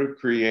and sort of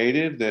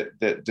creative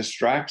that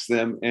distracts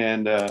them.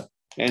 And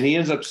he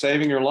ends up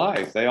saving her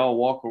life. They all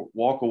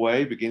walk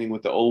away, beginning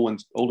with the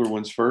older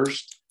ones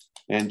first.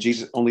 And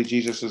only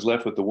Jesus is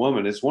left with the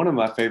woman. It's one of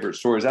my favorite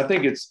stories. I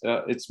think it's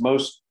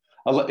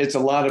a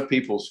lot of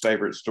people's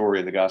favorite story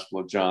in the Gospel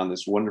of John,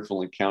 this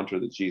wonderful encounter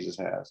that Jesus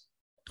has.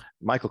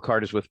 Michael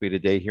Card is with me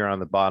today here on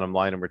The Bottom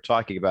Line, and we're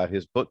talking about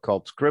his book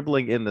called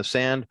Scribbling in the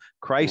Sand,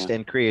 Christ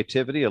and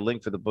Creativity. A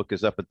link for the book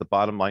is up at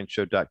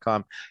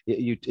thebottomlineshow.com.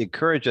 You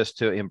encourage us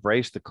to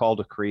embrace the call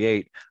to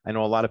create. I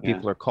know a lot of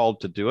people are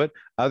called to do it.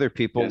 Other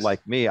people,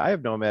 like me, I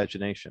have no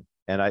imagination.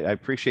 And I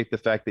appreciate the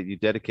fact that you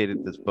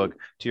dedicated this book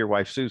to your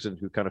wife, Susan,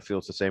 who kind of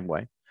feels the same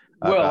way.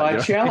 Well,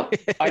 about,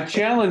 I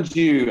challenge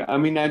you. I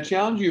mean, I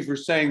challenge you for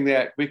saying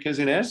that, because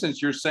in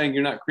essence, you're saying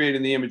you're not created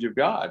in the image of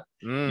God.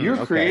 You're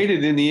Okay.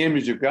 created in the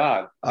image of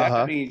God. That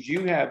Uh-huh. means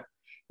you have.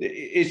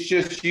 It's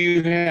just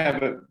you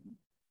have a.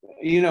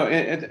 You know,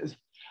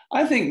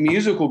 I think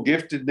musical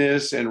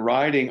giftedness and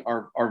writing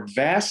are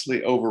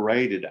vastly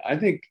overrated.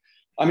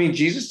 I mean,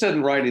 Jesus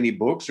doesn't write any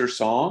books or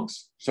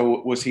songs,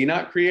 so was he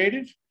not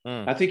creative?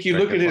 I think you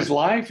Very look good at his point.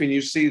 life and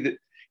you see that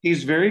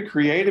he's very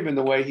creative in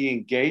the way he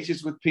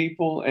engages with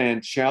people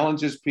and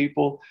challenges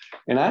people,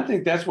 and I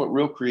think that's what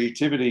real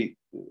creativity.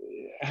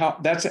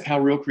 That's how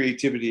real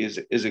creativity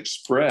is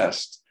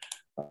expressed.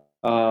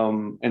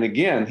 And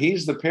again,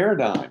 he's the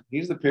paradigm.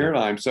 He's the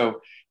paradigm.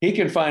 So he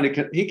can find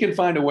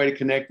a way to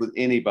connect with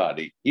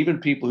anybody, even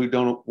people who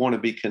don't want to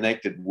be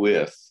connected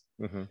with.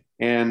 Mm-hmm.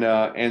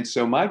 And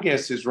so my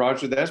guess is,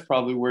 Roger, that's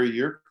probably where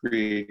your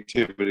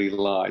creativity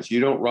lies.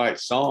 You don't write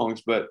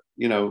songs, but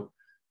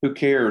who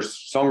cares?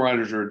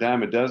 Songwriters are a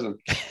dime a dozen.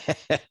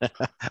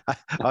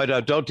 Oh no!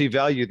 Don't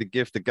devalue the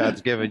gift that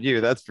God's given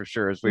you. That's for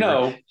sure.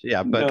 No,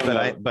 yeah, but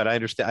I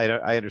understand.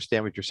 I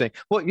understand what you're saying.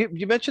 Well,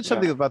 you mentioned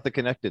something about the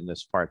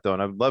connectedness part, though,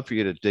 and I'd love for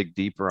you to dig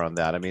deeper on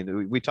that. I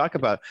mean, we talk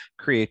about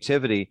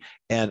creativity,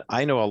 and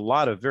I know a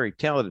lot of very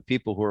talented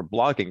people who are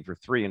blogging for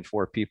 3 and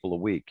 4 people a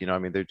week. I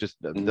mean, they're just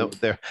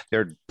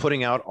they're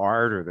putting out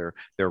art, or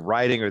they're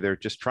writing, or they're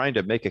just trying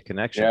to make a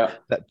connection. Yeah.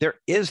 That there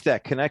is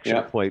that connection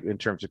point in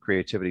terms of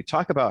creativity.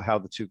 Talk about how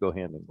the two go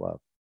hand in glove.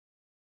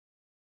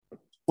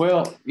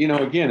 Well,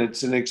 again,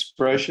 it's an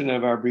expression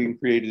of our being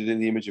created in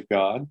the image of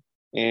God.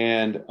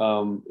 And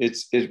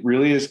it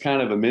really is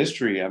kind of a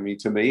mystery. I mean,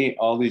 to me,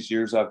 all these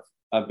years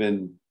I've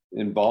been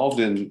involved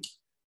in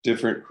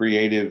different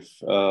creative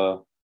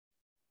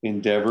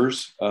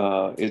endeavors.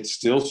 It's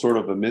still sort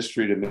of a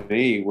mystery to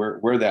me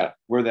where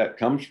that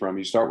comes from.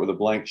 You start with a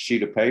blank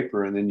sheet of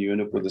paper and then you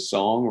end up with a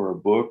song or a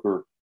book,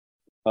 or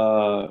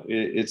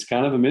it's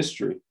kind of a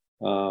mystery.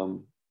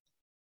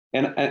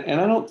 And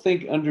I don't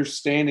think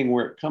understanding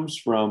where it comes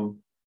from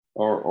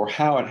or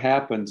how it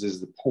happens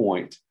is the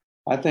point.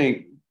 I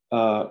think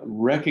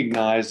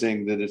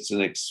recognizing that it's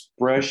an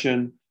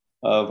expression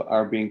of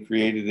our being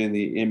created in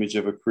the image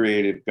of a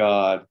creative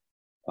God,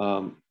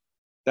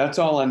 that's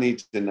all I need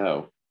to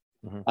know.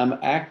 Mm-hmm. I'm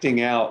acting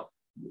out.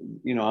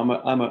 I'm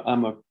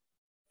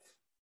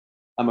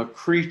a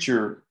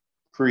creature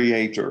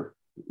creator.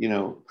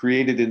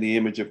 Created in the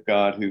image of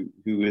God,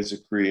 who is a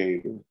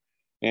creator.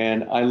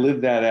 And I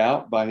live that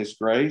out by His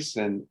grace,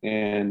 and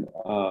I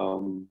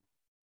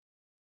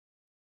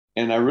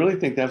really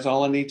think that's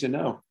all I need to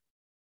know.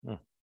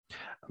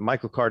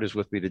 Michael Card is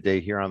with me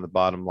today here on The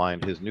Bottom Line.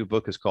 His new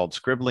book is called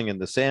Scribbling in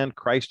the Sand,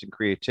 Christ and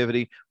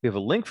Creativity. We have a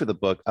link for the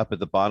book up at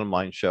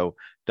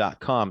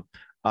thebottomlineshow.com.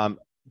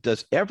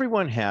 Does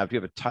everyone have,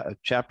 you have a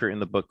chapter in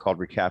the book called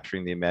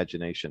Recapturing the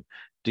Imagination.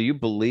 Do you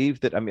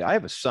believe that, I mean, I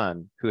have a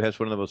son who has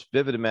one of the most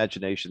vivid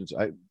imaginations.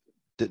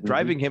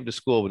 Driving him to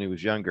school when he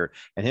was younger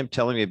and him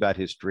telling me about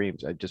his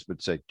dreams, I just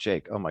would say,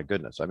 Jake, oh my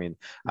goodness. I mean,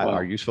 wow.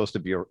 Are you supposed to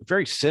be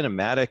very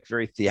cinematic,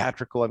 very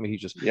theatrical? I mean,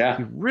 he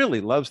really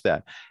loves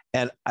that.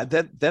 And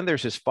then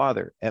there's his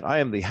father, and I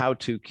am the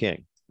how-to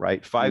king,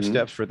 right? 5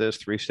 steps for this,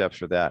 3 steps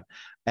for that.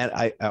 And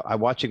I'm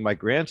watching my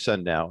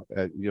grandson now,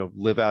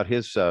 live out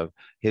his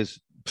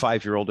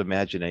 5-year-old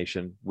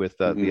imagination with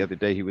the other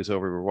day he was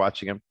over, we were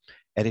watching him,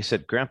 and he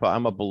said, Grandpa,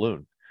 I'm a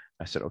balloon.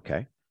 I said,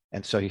 okay.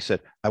 And so he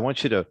said, I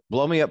want you to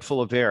blow me up full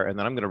of air, and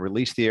then I'm going to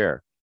release the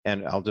air,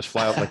 and I'll just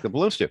fly out like the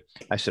balloons do.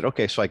 I said,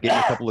 okay. So I gave him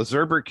a couple of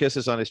Zerber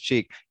kisses on his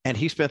cheek, and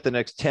he spent the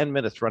next 10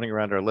 minutes running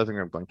around our living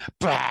room going,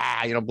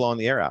 bah, blowing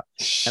the air out.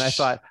 And I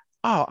thought,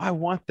 oh, I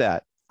want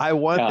that. I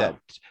want that.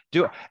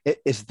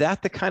 Is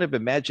that the kind of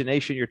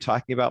imagination you're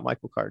talking about,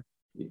 Michael Card?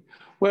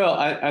 Well,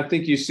 I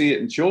think you see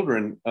it in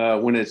children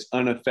when it's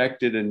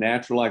unaffected and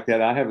natural like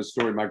that. I have a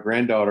story. My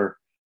granddaughter,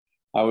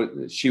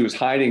 she was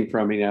hiding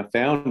from me, and I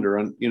found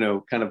her,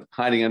 kind of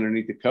hiding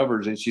underneath the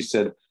covers, and she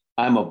said,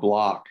 "I'm a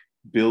block,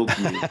 build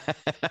me."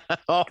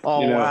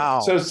 Wow!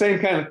 So same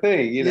kind of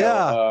thing,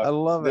 I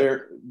love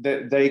it.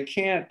 They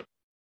can't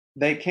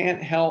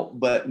help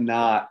but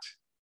not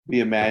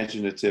be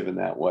imaginative in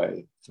that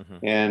way,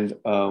 and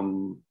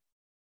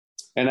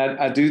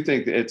I do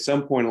think that at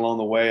some point along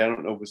the way, I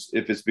don't know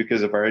if it's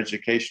because of our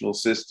educational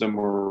system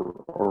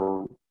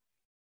or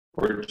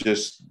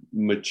just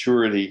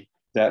maturity,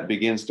 that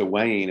begins to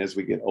wane as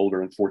we get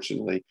older,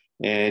 unfortunately.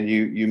 And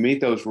you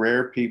meet those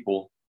rare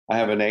people. I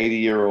have an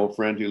 80-year-old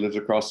friend who lives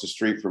across the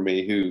street from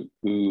me who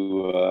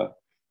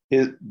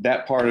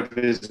that part of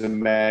his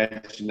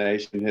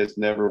imagination has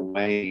never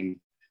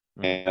waned.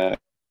 And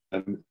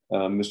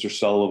Mr.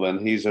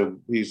 Sullivan, he's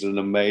an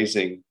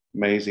amazing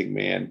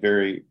man,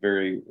 very,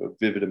 very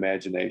vivid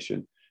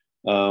imagination.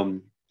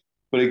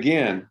 But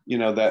again,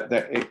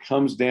 that it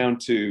comes down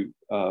to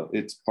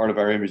it's part of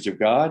our image of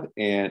God,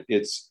 and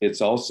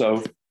it's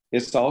also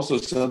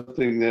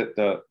something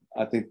that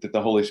I think that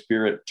the Holy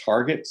Spirit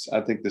targets.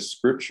 I think the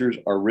scriptures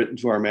are written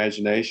to our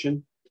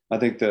imagination. I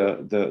think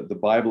the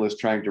Bible is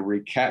trying to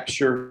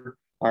recapture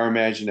our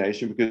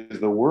imagination, because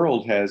the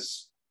world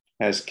has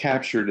has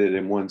captured it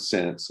in one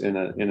sense, in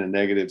a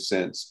negative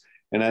sense.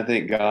 And I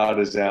think God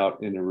is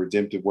out in a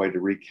redemptive way to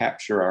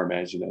recapture our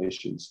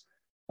imaginations,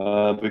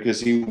 because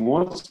he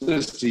wants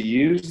us to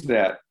use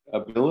that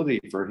ability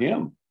for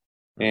him.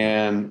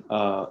 And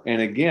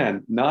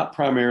again, not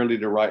primarily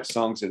to write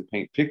songs and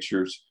paint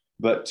pictures,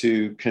 but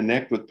to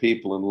connect with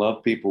people and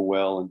love people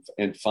well,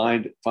 and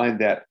find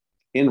that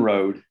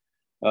inroad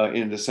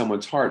into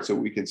someone's heart so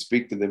we can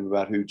speak to them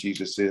about who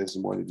Jesus is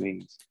and what he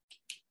means.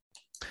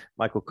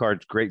 Michael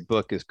Card's great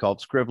book is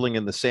called Scribbling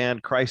in the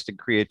Sand, Christ and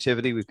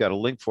Creativity. We've got a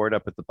link for it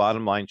up at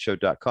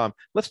thebottomlineshow.com.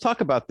 Let's talk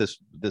about this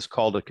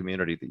call to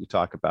community that you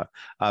talk about.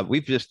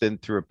 We've just been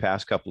through a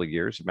past couple of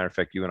years. As a matter of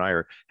fact, you and I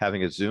are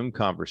having a Zoom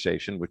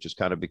conversation, which has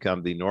kind of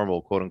become the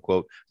normal, quote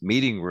unquote,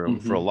 meeting room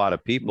for a lot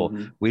of people.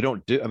 We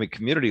don't do, I mean,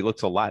 community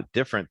looks a lot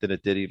different than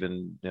it did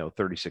even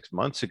 36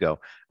 months ago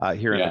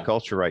here in the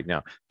culture right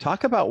now.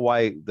 Talk about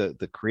why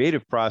the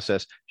creative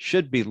process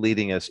should be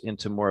leading us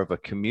into more of a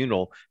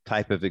communal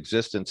type of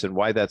existence, and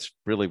why that's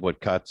really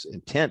what God's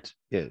intent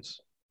is.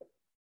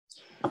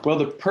 Well,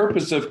 the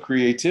purpose of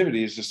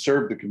creativity is to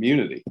serve the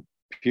community,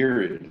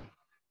 period.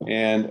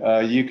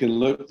 And you can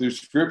look through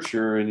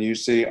Scripture and you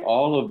see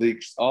all of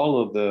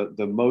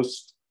the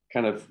most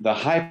kind of the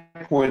high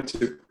points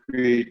of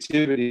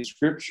creativity in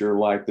Scripture,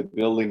 like the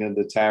building of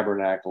the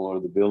tabernacle or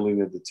the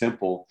building of the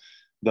temple.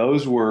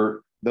 Those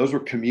were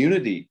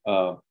community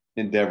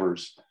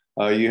endeavors.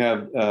 You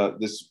have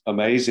this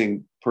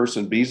amazing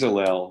person,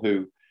 Bezalel,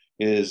 who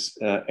is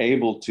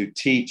able to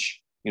teach,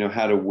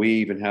 how to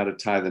weave and how to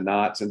tie the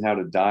knots and how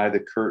to dye the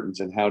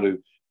curtains and how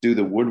to do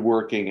the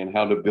woodworking and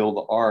how to build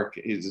the ark.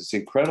 He's this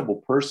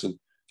incredible person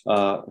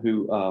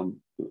who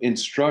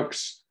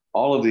instructs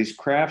all of these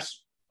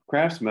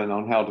craftsmen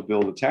on how to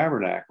build a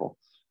tabernacle.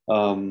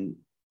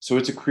 So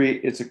it's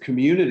a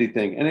community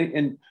thing.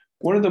 And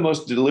one of the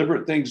most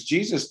deliberate things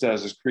Jesus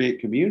does is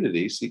create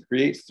communities. He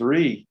creates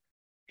 3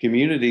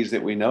 communities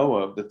that we know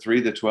of, the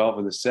 3, the 12,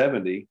 and the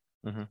 70.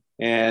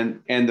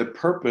 And the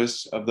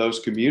purpose of those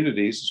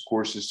communities, of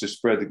course, is to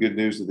spread the good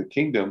news of the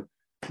kingdom.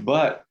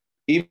 But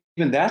even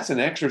that's an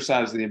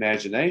exercise of the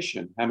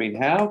imagination. I mean,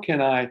 how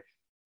can I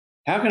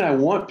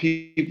want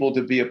people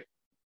to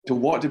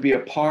want to be a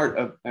part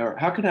of, or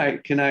how can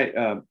I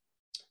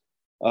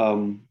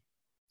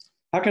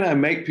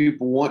make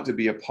people want to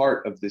be a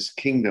part of this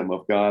kingdom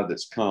of God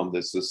that's come,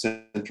 that's the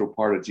central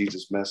part of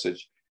Jesus'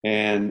 message?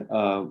 And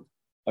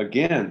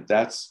again,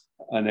 that's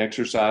an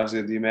exercise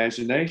of the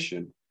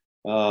imagination.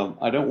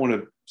 I don't want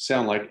to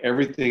sound like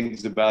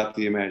everything's about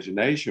the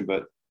imagination,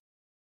 but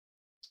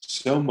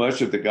so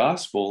much of the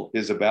gospel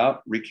is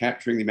about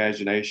recapturing the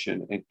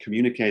imagination and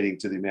communicating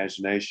to the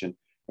imagination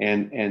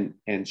and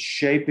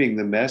shaping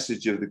the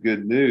message of the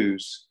good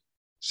news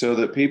so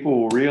that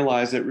people will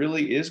realize it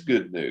really is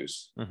good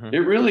news.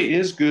 It really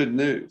is good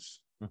news.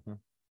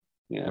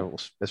 Yeah.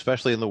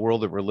 Especially in the world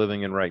that we're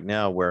living in right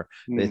now, where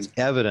it's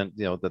evident,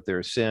 that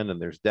there's sin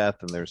and there's death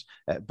and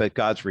but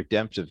God's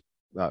redemption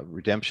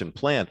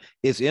plan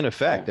is in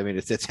effect. I mean,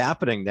 it's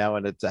happening now,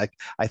 and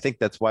I think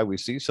that's why we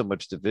see so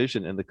much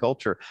division in the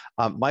culture.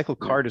 Michael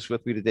Card is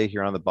with me today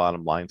here on The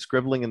Bottom Line.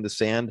 Scribbling in the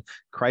Sand,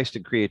 Christ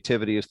and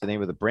Creativity is the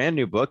name of the brand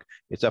new book.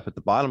 It's up at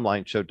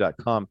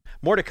thebottomlineshow.com.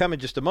 More to come in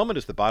just a moment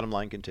as The Bottom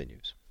Line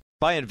continues.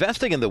 By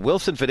investing in the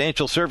Wilson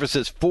Financial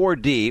Services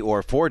 4D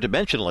or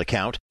 4-dimensional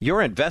account,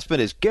 your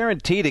investment is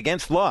guaranteed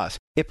against loss.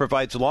 It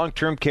provides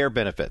long-term care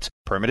benefits,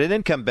 permanent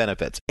income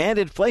benefits, and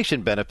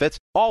inflation benefits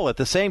all at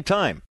the same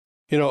time.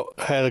 I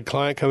had a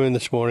client come in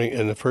this morning,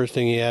 and the first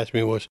thing he asked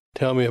me was,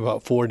 tell me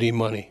about 4D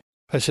money.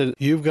 I said,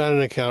 you've got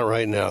an account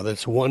right now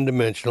that's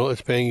one-dimensional.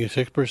 It's paying you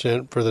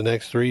 6% for the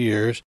next 3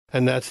 years,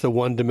 and that's the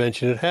one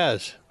dimension it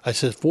has. I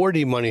said,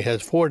 4D money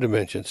has 4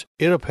 dimensions.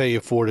 It'll pay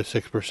you 4 to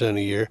 6%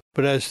 a year,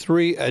 but has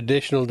 3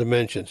 additional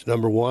dimensions.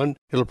 Number 1,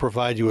 it'll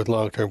provide you with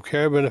long-term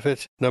care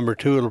benefits. Number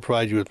 2, it'll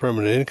provide you with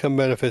permanent income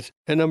benefits.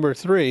 And number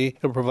 3,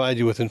 it'll provide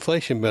you with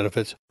inflation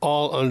benefits,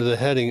 all under the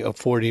heading of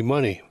 4D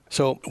money.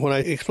 So when I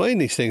explain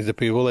these things to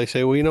people, they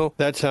say, well,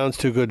 that sounds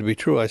too good to be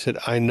true. I said,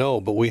 I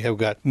know, but we have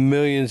got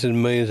millions and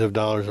millions of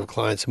dollars of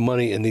clients'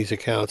 money in these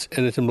accounts,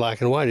 and it's in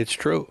black and white. It's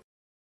true.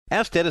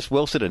 Ask Dennis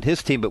Wilson and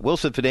his team at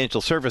Wilson Financial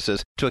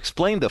Services to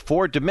explain the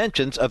 4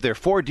 dimensions of their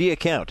 4D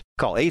account.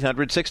 Call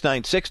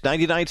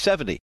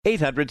 800-696-9970,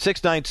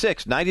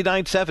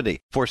 800-696-9970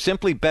 for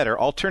simply better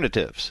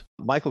alternatives.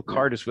 Michael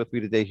Card is with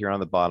me today here on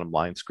The Bottom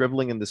Line.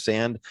 Scribbling in the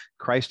Sand,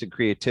 Christ and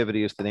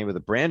Creativity is the name of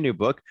the brand new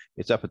book.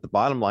 It's up at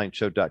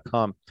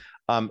thebottomlineshow.com.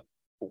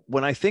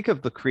 When I think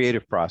of the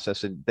creative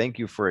process, and thank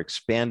you for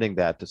expanding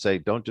that to say,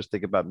 don't just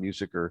think about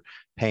music or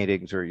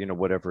paintings or,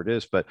 whatever it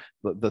is, but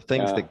the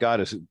things that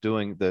God is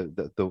doing,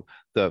 the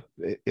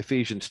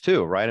Ephesians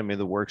 2, right? I mean,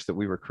 the works that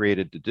we were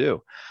created to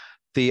do.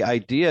 The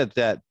idea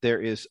that there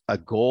is a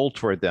goal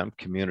toward them,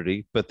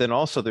 community, but then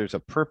also there's a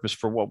purpose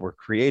for what we're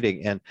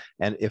creating. And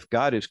if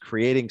God is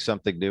creating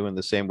something new in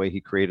the same way he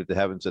created the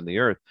heavens and the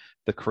earth,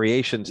 the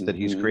creations that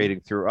he's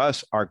creating through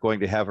us are going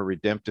to have a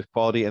redemptive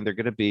quality, and they're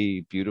going to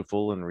be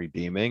beautiful and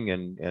redeeming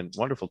and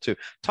wonderful too.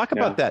 Talk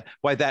about that,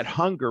 why that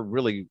hunger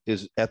really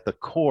is at the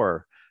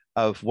core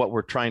of what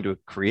we're trying to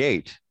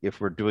create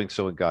if we're doing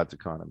so in God's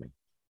economy.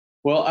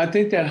 Well, I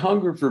think that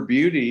hunger for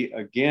beauty,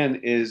 again,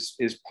 is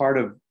part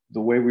of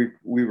the way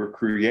we were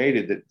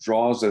created, that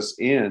draws us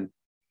in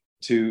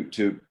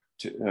to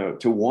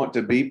want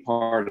to be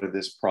part of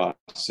this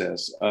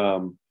process.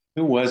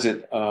 Who was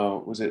it?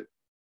 I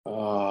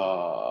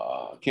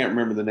can't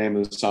remember the name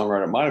of the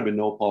songwriter. It might have been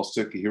Noel Paul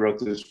Stuckey. He wrote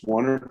this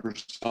wonderful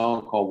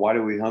song called "Why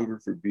Do We Hunger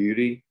for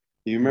Beauty?"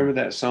 Do you remember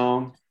that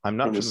song? I'm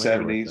not from the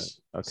familiar 70s, with it.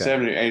 Okay.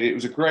 70, 80. It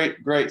was a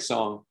great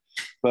song.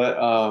 But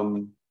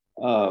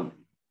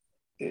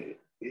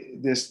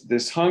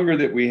this hunger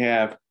that we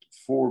have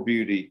for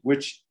beauty,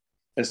 which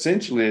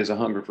essentially is a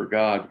hunger for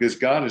God, because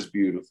God is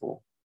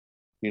beautiful.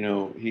 You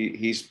know,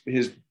 his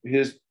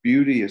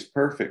beauty is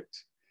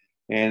perfect,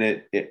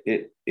 and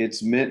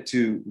it's meant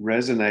to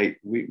resonate.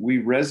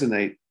 We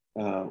resonate,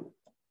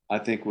 I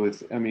think,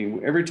 with. I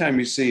mean, every time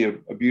you see a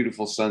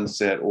beautiful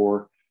sunset,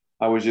 or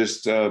I was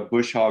just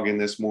bush hogging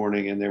this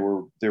morning, and there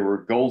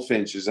were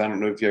goldfinches. I don't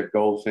know if you have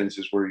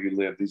goldfinches where you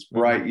live. These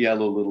bright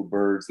yellow little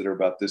birds that are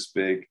about this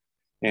big,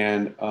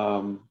 and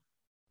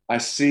I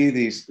see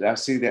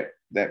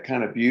that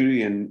kind of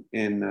beauty in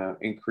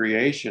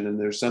creation, and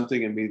there's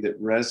something in me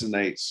that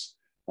resonates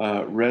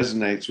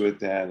with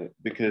that,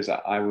 because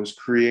I was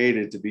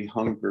created to be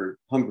hungry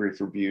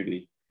for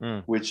beauty,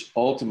 which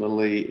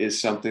ultimately is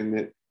something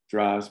that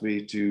drives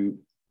me to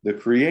the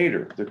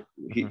Creator.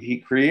 He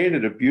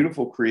created a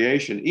beautiful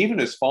creation, even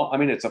as I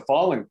mean, it's a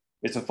fallen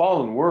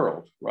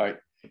world, right?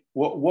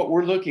 What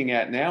we're looking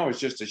at now is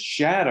just a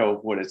shadow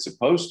of what it's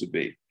supposed to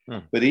be.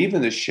 But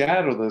even the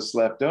shadow that's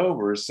left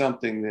over is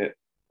something that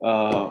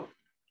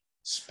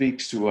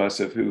speaks to us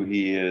of who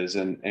He is,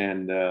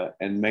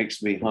 and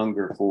makes me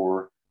hunger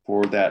for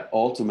that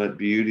ultimate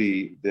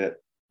beauty that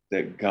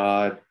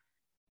God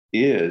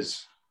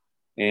is.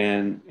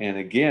 And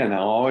again, I'm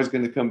always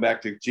going to come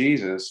back to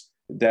Jesus.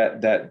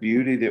 That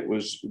beauty that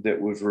was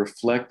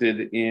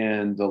reflected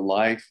in the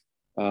life,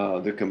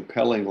 the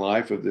compelling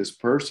life of this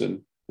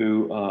person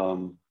who, I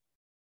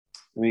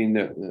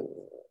mean,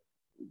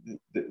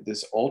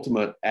 this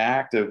ultimate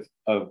act of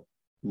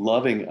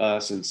loving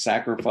us and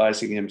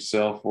sacrificing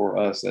Himself for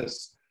us.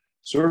 That's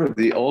sort of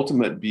the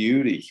ultimate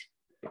beauty,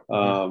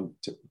 to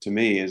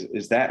me,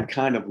 is that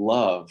kind of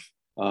love.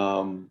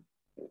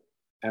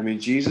 I mean,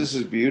 Jesus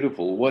is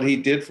beautiful. What He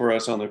did for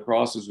us on the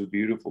cross is a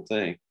beautiful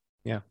thing.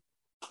 Yeah.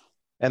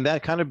 And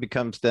that kind of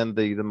becomes then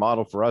the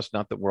model for us,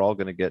 not that we're all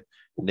going to get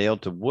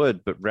nailed to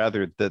wood, but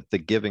rather that the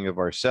giving of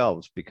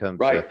ourselves becomes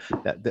right.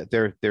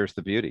 There's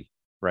the beauty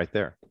right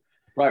there.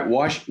 Right.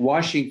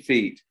 Washing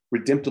feet,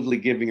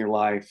 redemptively giving your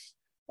life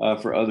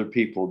for other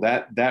people.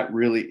 That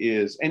really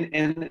is.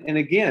 And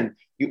again,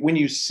 when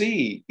you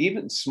see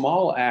even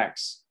small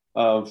acts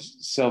of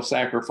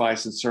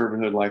self-sacrifice and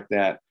servanthood like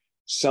that,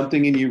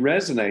 something in you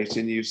resonates,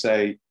 and you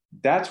say,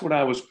 that's what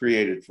I was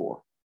created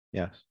for.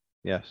 Yes.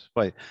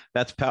 But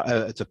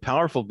it's a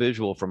powerful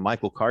visual from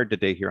Michael Card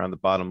today here on The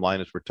Bottom Line,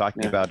 as we're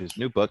talking about his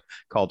new book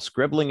called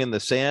Scribbling in the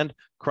Sand,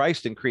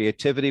 Christ and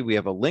Creativity. We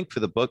have a link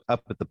for the book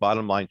up at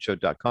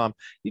thebottomlineshow.com.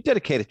 You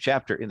dedicate a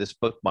chapter in this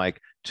book,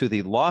 Mike, to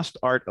the lost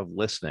art of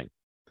listening.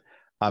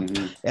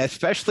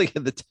 Especially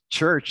in the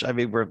church. I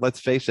mean, let's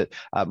face it,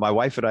 my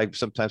wife and I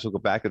sometimes will go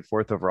back and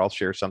forth over, I'll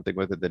share something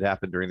with her that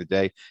happened during the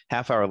day.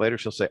 Half hour later,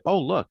 she'll say, oh,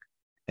 look.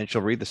 And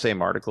she'll read the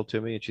same article to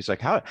me. And she's like,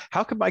 how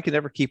come Mike can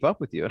never keep up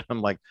with you? And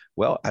I'm like,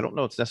 well, I don't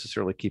know. It's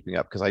necessarily keeping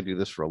up, because I do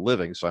this for a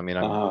living. So, I mean,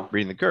 I'm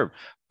reading the curve.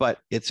 But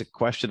it's a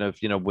question of,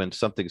 when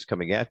something's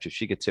coming at you,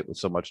 she gets hit with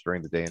so much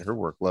during the day in her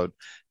workload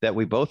that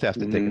we both have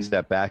to take a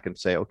step back and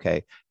say,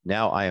 okay,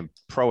 now I am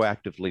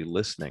proactively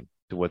listening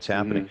to what's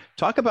happening.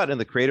 Talk about in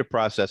the creative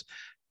process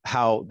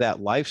how that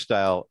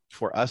lifestyle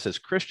for us as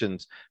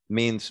Christians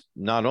means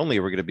not only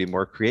are we going to be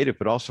more creative,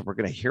 but also we're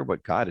going to hear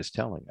what God is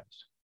telling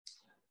us.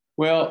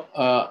 Well,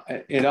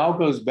 it all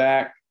goes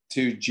back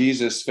to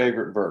Jesus'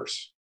 favorite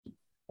verse.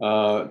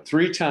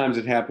 3 times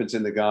it happens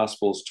in the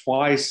Gospels.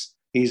 Twice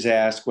He's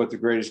asked what the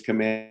greatest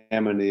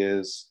commandment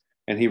is,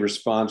 and He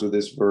responds with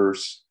this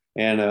verse.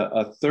 And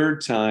a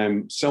third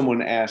time,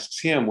 someone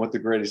asks Him what the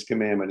greatest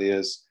commandment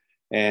is,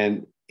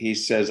 and He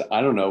says,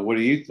 I don't know, what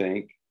do you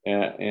think?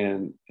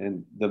 And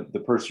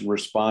the person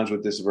responds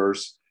with this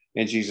verse,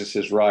 and Jesus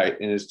is right.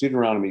 And it's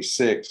Deuteronomy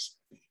 6.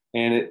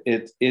 And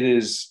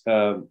it's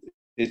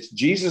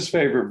Jesus'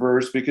 favorite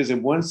verse, because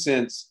in one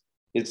sense,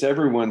 it's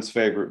everyone's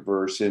favorite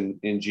verse in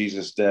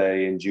Jesus'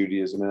 day in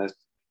Judaism. And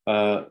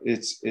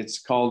it's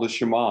called the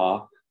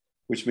Shema,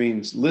 which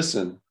means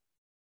listen.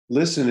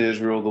 Listen,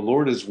 Israel, the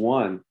Lord is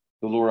one.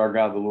 The Lord our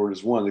God, the Lord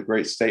is one, the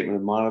great statement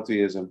of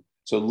monotheism.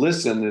 So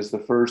listen is the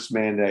first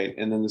mandate.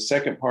 And then the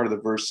second part of the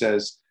verse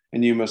says,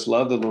 and you must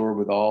love the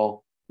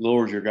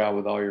Lord your God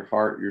with all your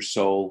heart, your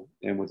soul,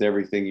 and with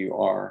everything you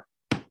are.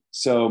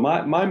 So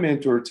my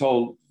mentor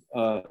told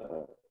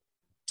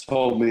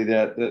me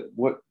that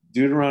what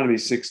Deuteronomy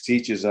 6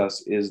 teaches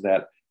us is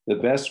that the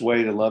best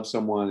way to love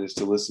someone is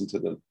to listen to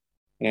them.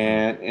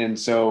 And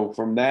so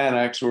from that,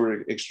 I sort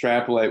of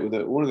extrapolate with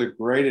it. One of the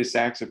greatest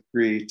acts of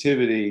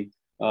creativity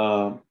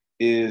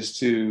is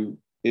to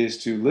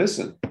to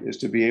listen, is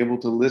to be able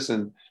to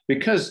listen,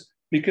 because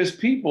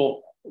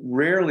people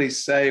rarely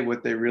say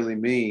what they really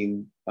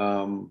mean.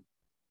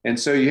 And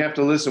so you have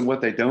to listen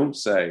what they don't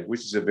say,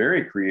 which is a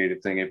very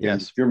creative thing.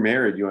 If you're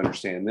married, you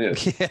understand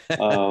this. Yes.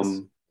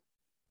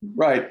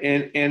 Right.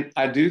 And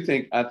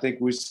I think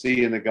we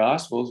see in the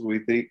Gospels,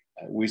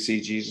 we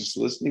see Jesus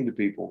listening to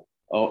people,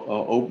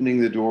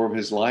 opening the door of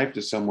his life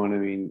to someone. I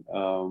mean,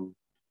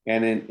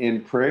 and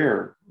in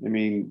prayer, I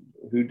mean,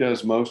 who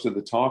does most of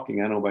the talking?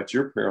 I don't know about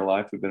your prayer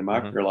life, but in my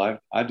prayer life,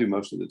 I do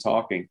most of the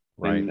talking,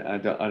 right. And I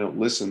don't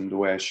listen the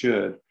way I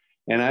should.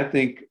 And I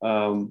think,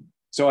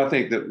 so I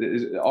think that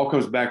it all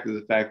comes back to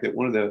the fact that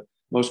one of the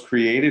most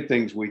creative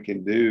things we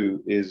can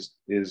do is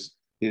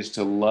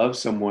to love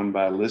someone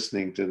by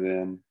listening to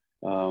them.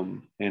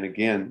 And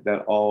again,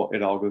 it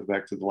all goes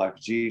back to the life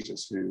of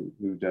Jesus,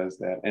 who does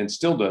that and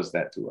still does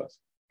that to us.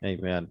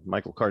 Amen.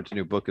 Michael Card's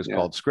new book is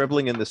called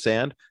Scribbling in the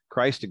Sand,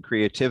 Christ and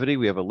Creativity.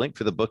 We have a link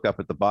for the book up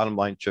at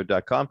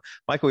thebottomlineshow.com.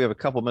 Michael, we have a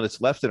couple minutes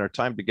left in our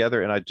time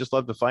together, and I'd just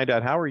love to find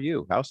out, how are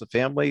you? How's the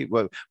family?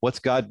 What's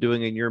God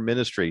doing in your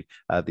ministry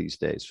these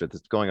days?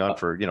 It's going on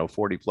for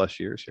 40 plus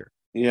years here.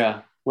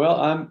 Yeah.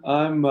 Well,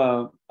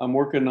 I'm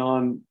working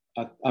on.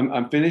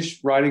 I'm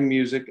finished writing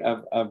music.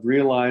 I've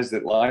realized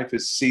that life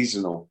is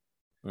seasonal,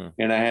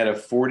 and I had a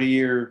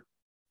 40-year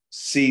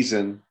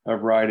season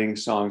of writing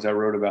songs. I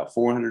wrote about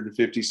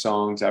 450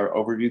 songs. I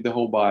overviewed the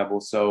whole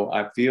Bible, so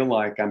I feel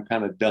like I'm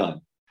kind of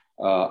done.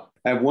 I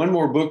have one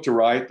more book to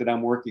write that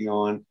I'm working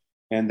on,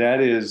 and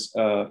that is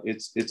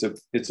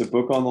it's a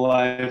book on the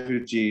life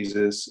of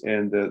Jesus,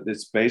 and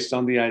it's based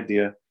on the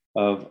idea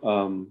of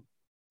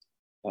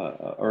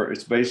or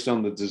it's based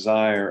on the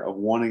desire of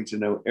wanting to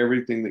know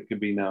everything that could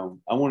be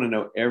known. I want to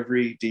know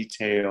every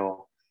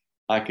detail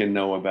I can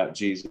know about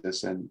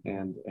Jesus, and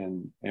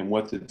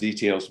what the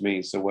details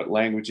mean. So what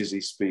languages he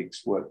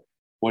speaks,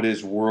 what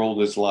his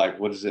world is like,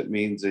 what does it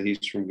mean that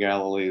he's from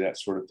Galilee, that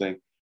sort of thing.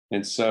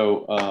 And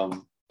so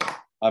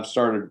I've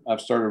started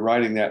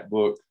writing that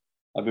book.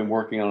 I've been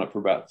working on it for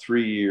about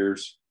 3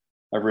 years.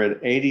 I've read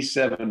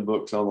 87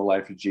 books on the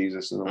life of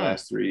Jesus in the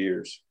last 3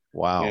 years.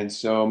 Wow. And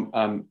so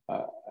I'm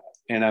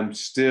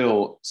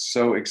still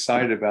so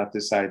excited about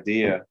this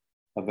idea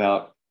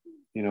about,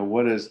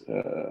 what is,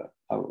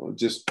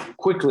 just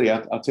quickly,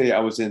 I'll tell you,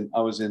 I was in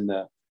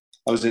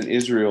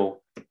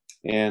Israel,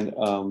 and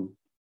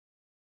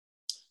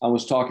I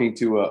was talking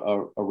to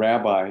a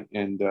rabbi,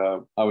 and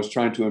I was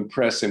trying to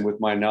impress him with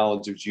my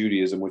knowledge of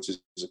Judaism, which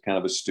is kind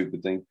of a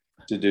stupid thing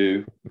to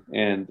do.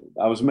 And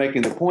I was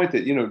making the point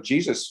that,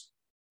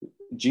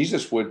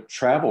 Jesus would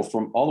travel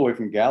from all the way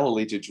from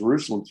Galilee to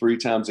Jerusalem 3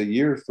 times a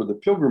year for the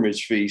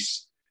pilgrimage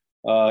feast,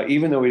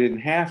 even though he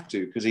didn't have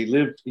to, because he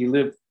lived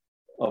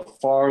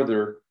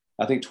farther.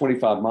 I think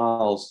 25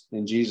 miles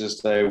in Jesus'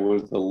 day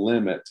was the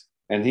limit,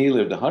 and he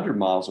lived 100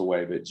 miles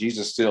away. But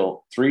Jesus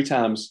still 3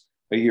 times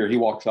a year, he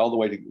walks all the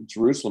way to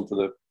Jerusalem for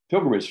the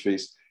pilgrimage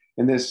feast.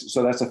 And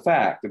so that's a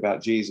fact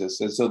about Jesus.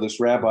 And so this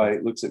rabbi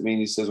looks at me and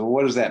he says, "Well,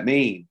 what does that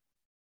mean?"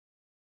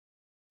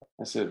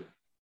 I said,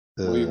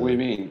 what do you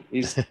mean?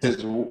 He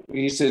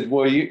said,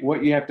 "Well,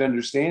 what you have to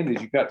understand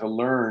is you've got to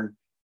learn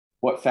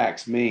what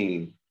facts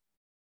mean."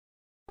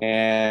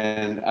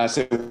 And I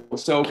said,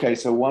 okay,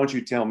 so why don't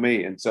you tell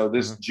me? And so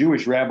this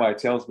Jewish rabbi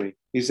tells me,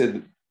 he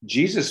said,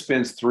 Jesus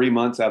spends 3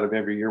 months out of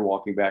every year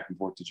walking back and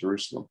forth to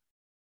Jerusalem.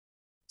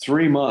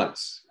 3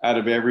 months out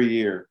of every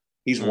year,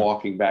 he's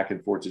walking back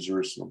and forth to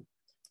Jerusalem.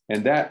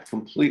 And that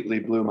completely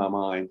blew my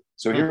mind.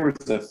 So here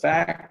was a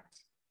fact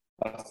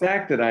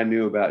that I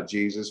knew about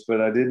Jesus,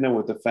 but I didn't know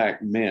what the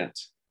fact meant.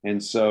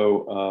 And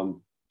so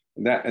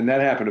that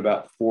happened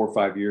about 4 or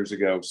 5 years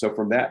ago. So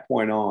from that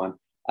point on,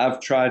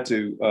 I've tried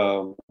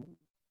to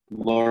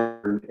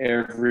learn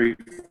every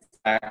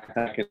fact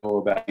I can know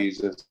about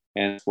Jesus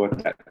and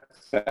what that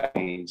fact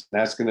means.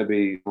 That's going to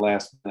be the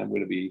last time I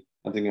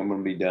think I'm going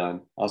to be done.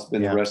 I'll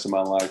spend the rest of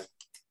my life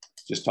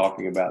just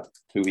talking about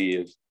who he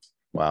is.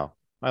 Wow.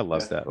 I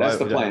love that. That's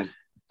the plan.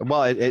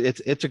 Well,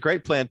 it's a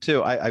great plan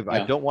too.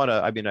 I don't want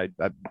to. I mean,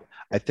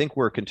 I think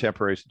we're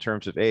contemporaries in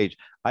terms of age.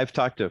 I've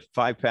talked to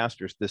 5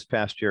 pastors this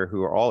past year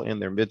who are all in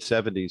their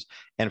mid-70s,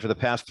 and for the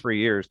past 3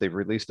 years, they've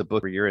released a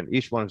book per year, and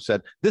each one has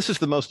said, "This is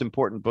the most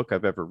important book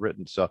I've ever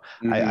written." So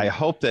I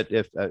hope that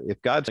if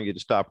God's telling you to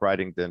stop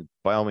writing, then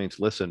by all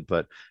means listen.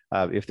 But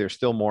if there's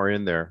still more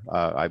in there,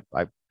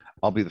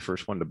 I'll be the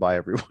first one to buy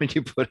every one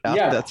you put out.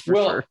 Yeah, that's for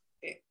sure.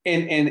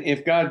 And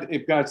if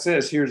God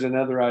says, "Here's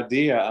another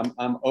idea,"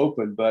 I'm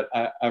open. But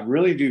I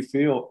really do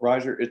feel,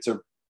 Roger,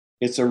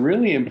 it's a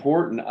really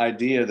important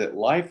idea that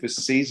life is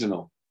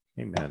seasonal.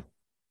 Amen.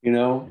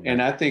 Amen.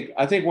 And I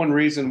think one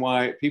reason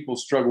why people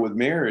struggle with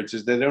marriage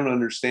is they don't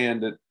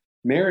understand that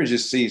marriage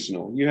is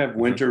seasonal. You have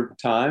winter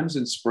times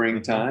and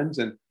spring times,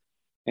 and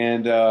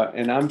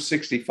I'm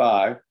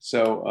 65,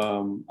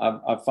 so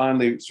I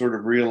finally sort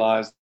of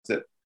realized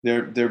that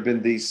there have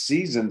been these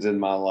seasons in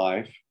my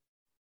life.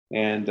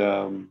 And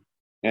I'm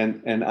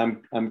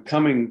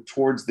coming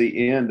towards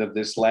the end of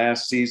this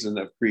last season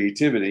of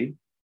creativity,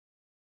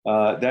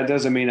 That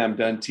doesn't mean I'm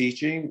done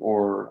teaching,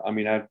 or I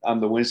mean, I'm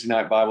the Wednesday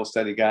night Bible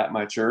study guy at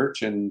my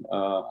church, and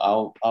I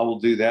will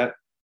do that,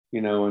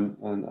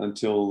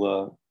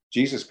 until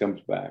Jesus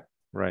comes back.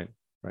 Right.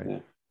 Yeah.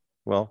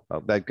 Well,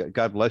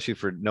 God bless you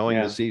for knowing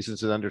Yeah. the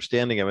seasons and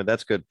understanding them. And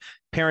that's good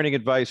parenting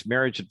advice,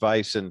 marriage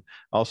advice, and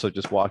also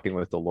just walking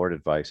with the Lord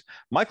advice.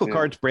 Michael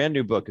Card's brand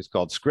new book is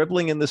called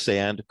Scribbling in the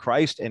Sand,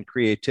 Christ and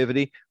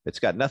Creativity. It's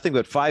got nothing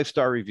but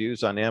 5-star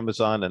reviews on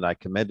Amazon, and I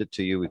commend it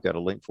to you. We've got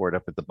a link for it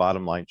up at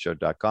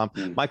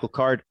thebottomlineshow.com. Michael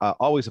Card,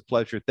 always a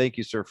pleasure. Thank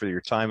you, sir, for your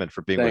time and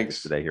for being with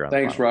us today here on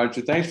Thanks,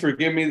 Roger. Thanks for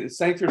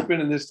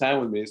spending this time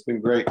with me. It's been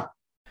great.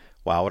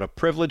 Wow, what a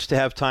privilege to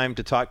have time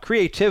to talk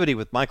creativity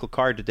with Michael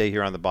Card today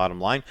here on The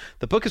Bottom Line.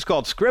 The book is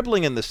called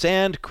Scribbling in the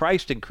Sand,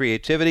 Christ and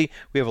Creativity.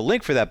 We have a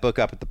link for that book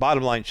up at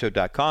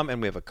thebottomlineshow.com,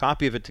 and we have a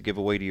copy of it to give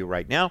away to you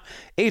right now.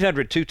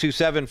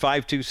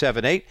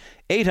 800-227-5278,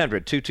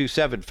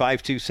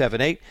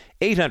 800-227-5278,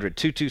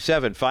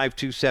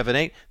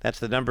 800-227-5278. That's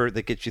the number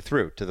that gets you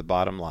through to The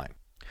Bottom Line.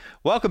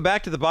 Welcome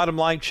back to The Bottom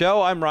Line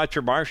Show. I'm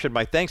Roger Marsh, and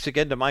my thanks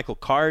again to Michael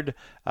Card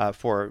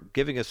for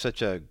giving us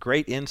such a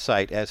great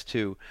insight as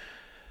to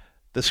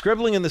the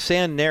scribbling in the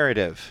sand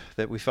narrative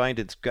that we find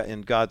in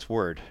God's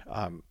Word.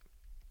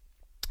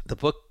 The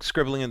book,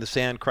 Scribbling in the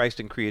Sand, Christ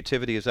and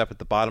Creativity, is up at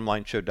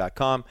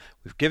thebottomlineshow.com.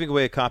 We're giving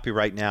away a copy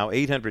right now,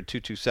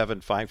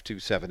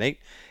 800-227-5278,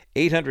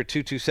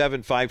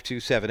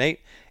 800-227-5278,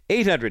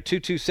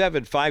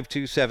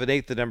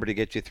 800-227-5278, the number to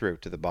get you through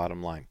to the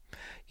bottom line.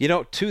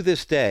 To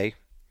this day,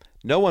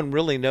 no one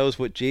really knows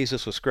what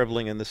Jesus was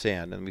scribbling in the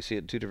sand, and we see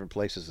it in 2 different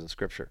places in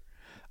Scripture.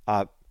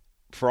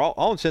 For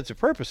all intents and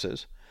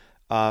purposes,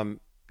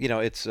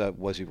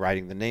 was he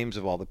writing the names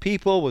of all the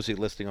people? Was he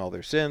listing all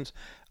their sins?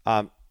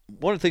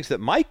 One of the things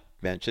that Mike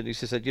mentioned, he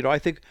said, I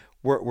think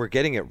we're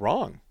getting it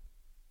wrong.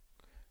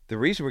 The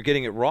reason we're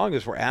getting it wrong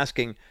is we're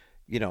asking,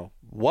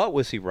 what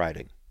was he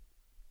writing?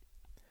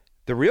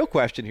 The real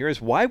question here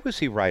is, why was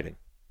he writing?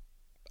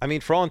 I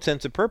mean, for all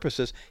intents and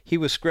purposes, he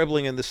was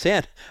scribbling in the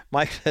sand.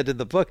 Mike said in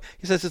the book,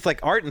 he says it's like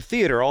art and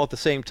theater all at the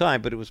same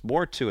time, but it was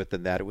more to it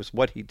than that. It was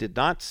what he did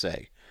not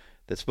say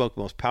that spoke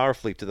most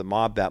powerfully to the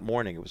mob that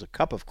morning. It was a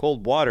cup of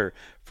cold water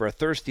for a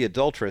thirsty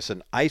adulteress,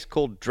 and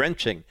ice-cold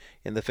drenching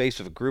in the face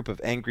of a group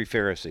of angry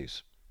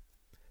Pharisees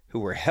who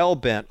were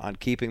hell-bent on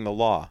keeping the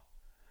law,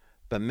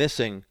 but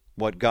missing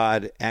what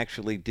God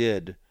actually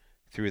did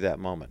through that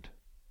moment.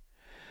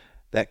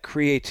 That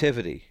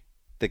creativity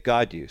that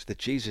God used, that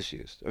Jesus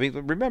used. I mean,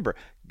 remember,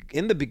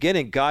 in the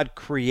beginning, God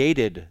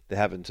created the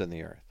heavens and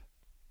the earth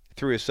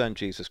through his Son,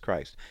 Jesus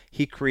Christ.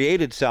 He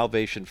created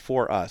salvation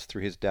for us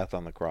through his death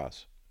on the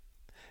cross.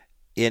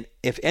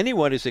 If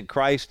anyone is in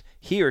Christ,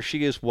 he or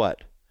she is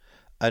what?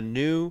 A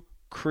new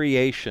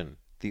creation.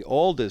 The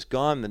old is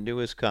gone, the new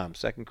has come.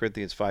 2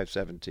 Corinthians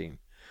 5:17.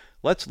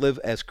 Let's live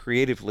as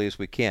creatively as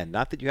we can.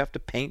 Not that you have to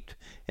paint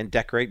and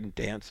decorate and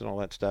dance and all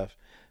that stuff,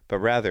 but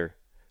rather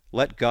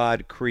let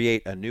God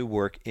create a new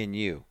work in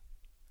you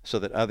so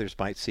that others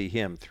might see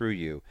him through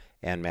you.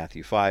 And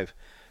Matthew 5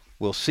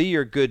 will see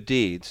your good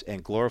deeds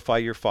and glorify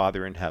your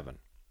Father in heaven.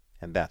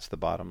 And that's the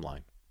bottom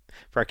line.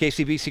 For our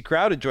KCBC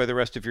crowd, enjoy the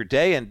rest of your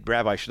day, and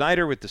Rabbi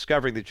Schneider with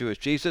Discovering the Jewish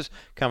Jesus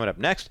coming up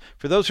next.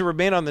 For those who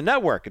remain on the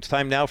network, it's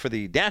time now for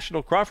the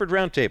National Crawford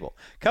Roundtable.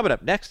 Coming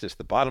up next as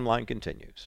the bottom line continues.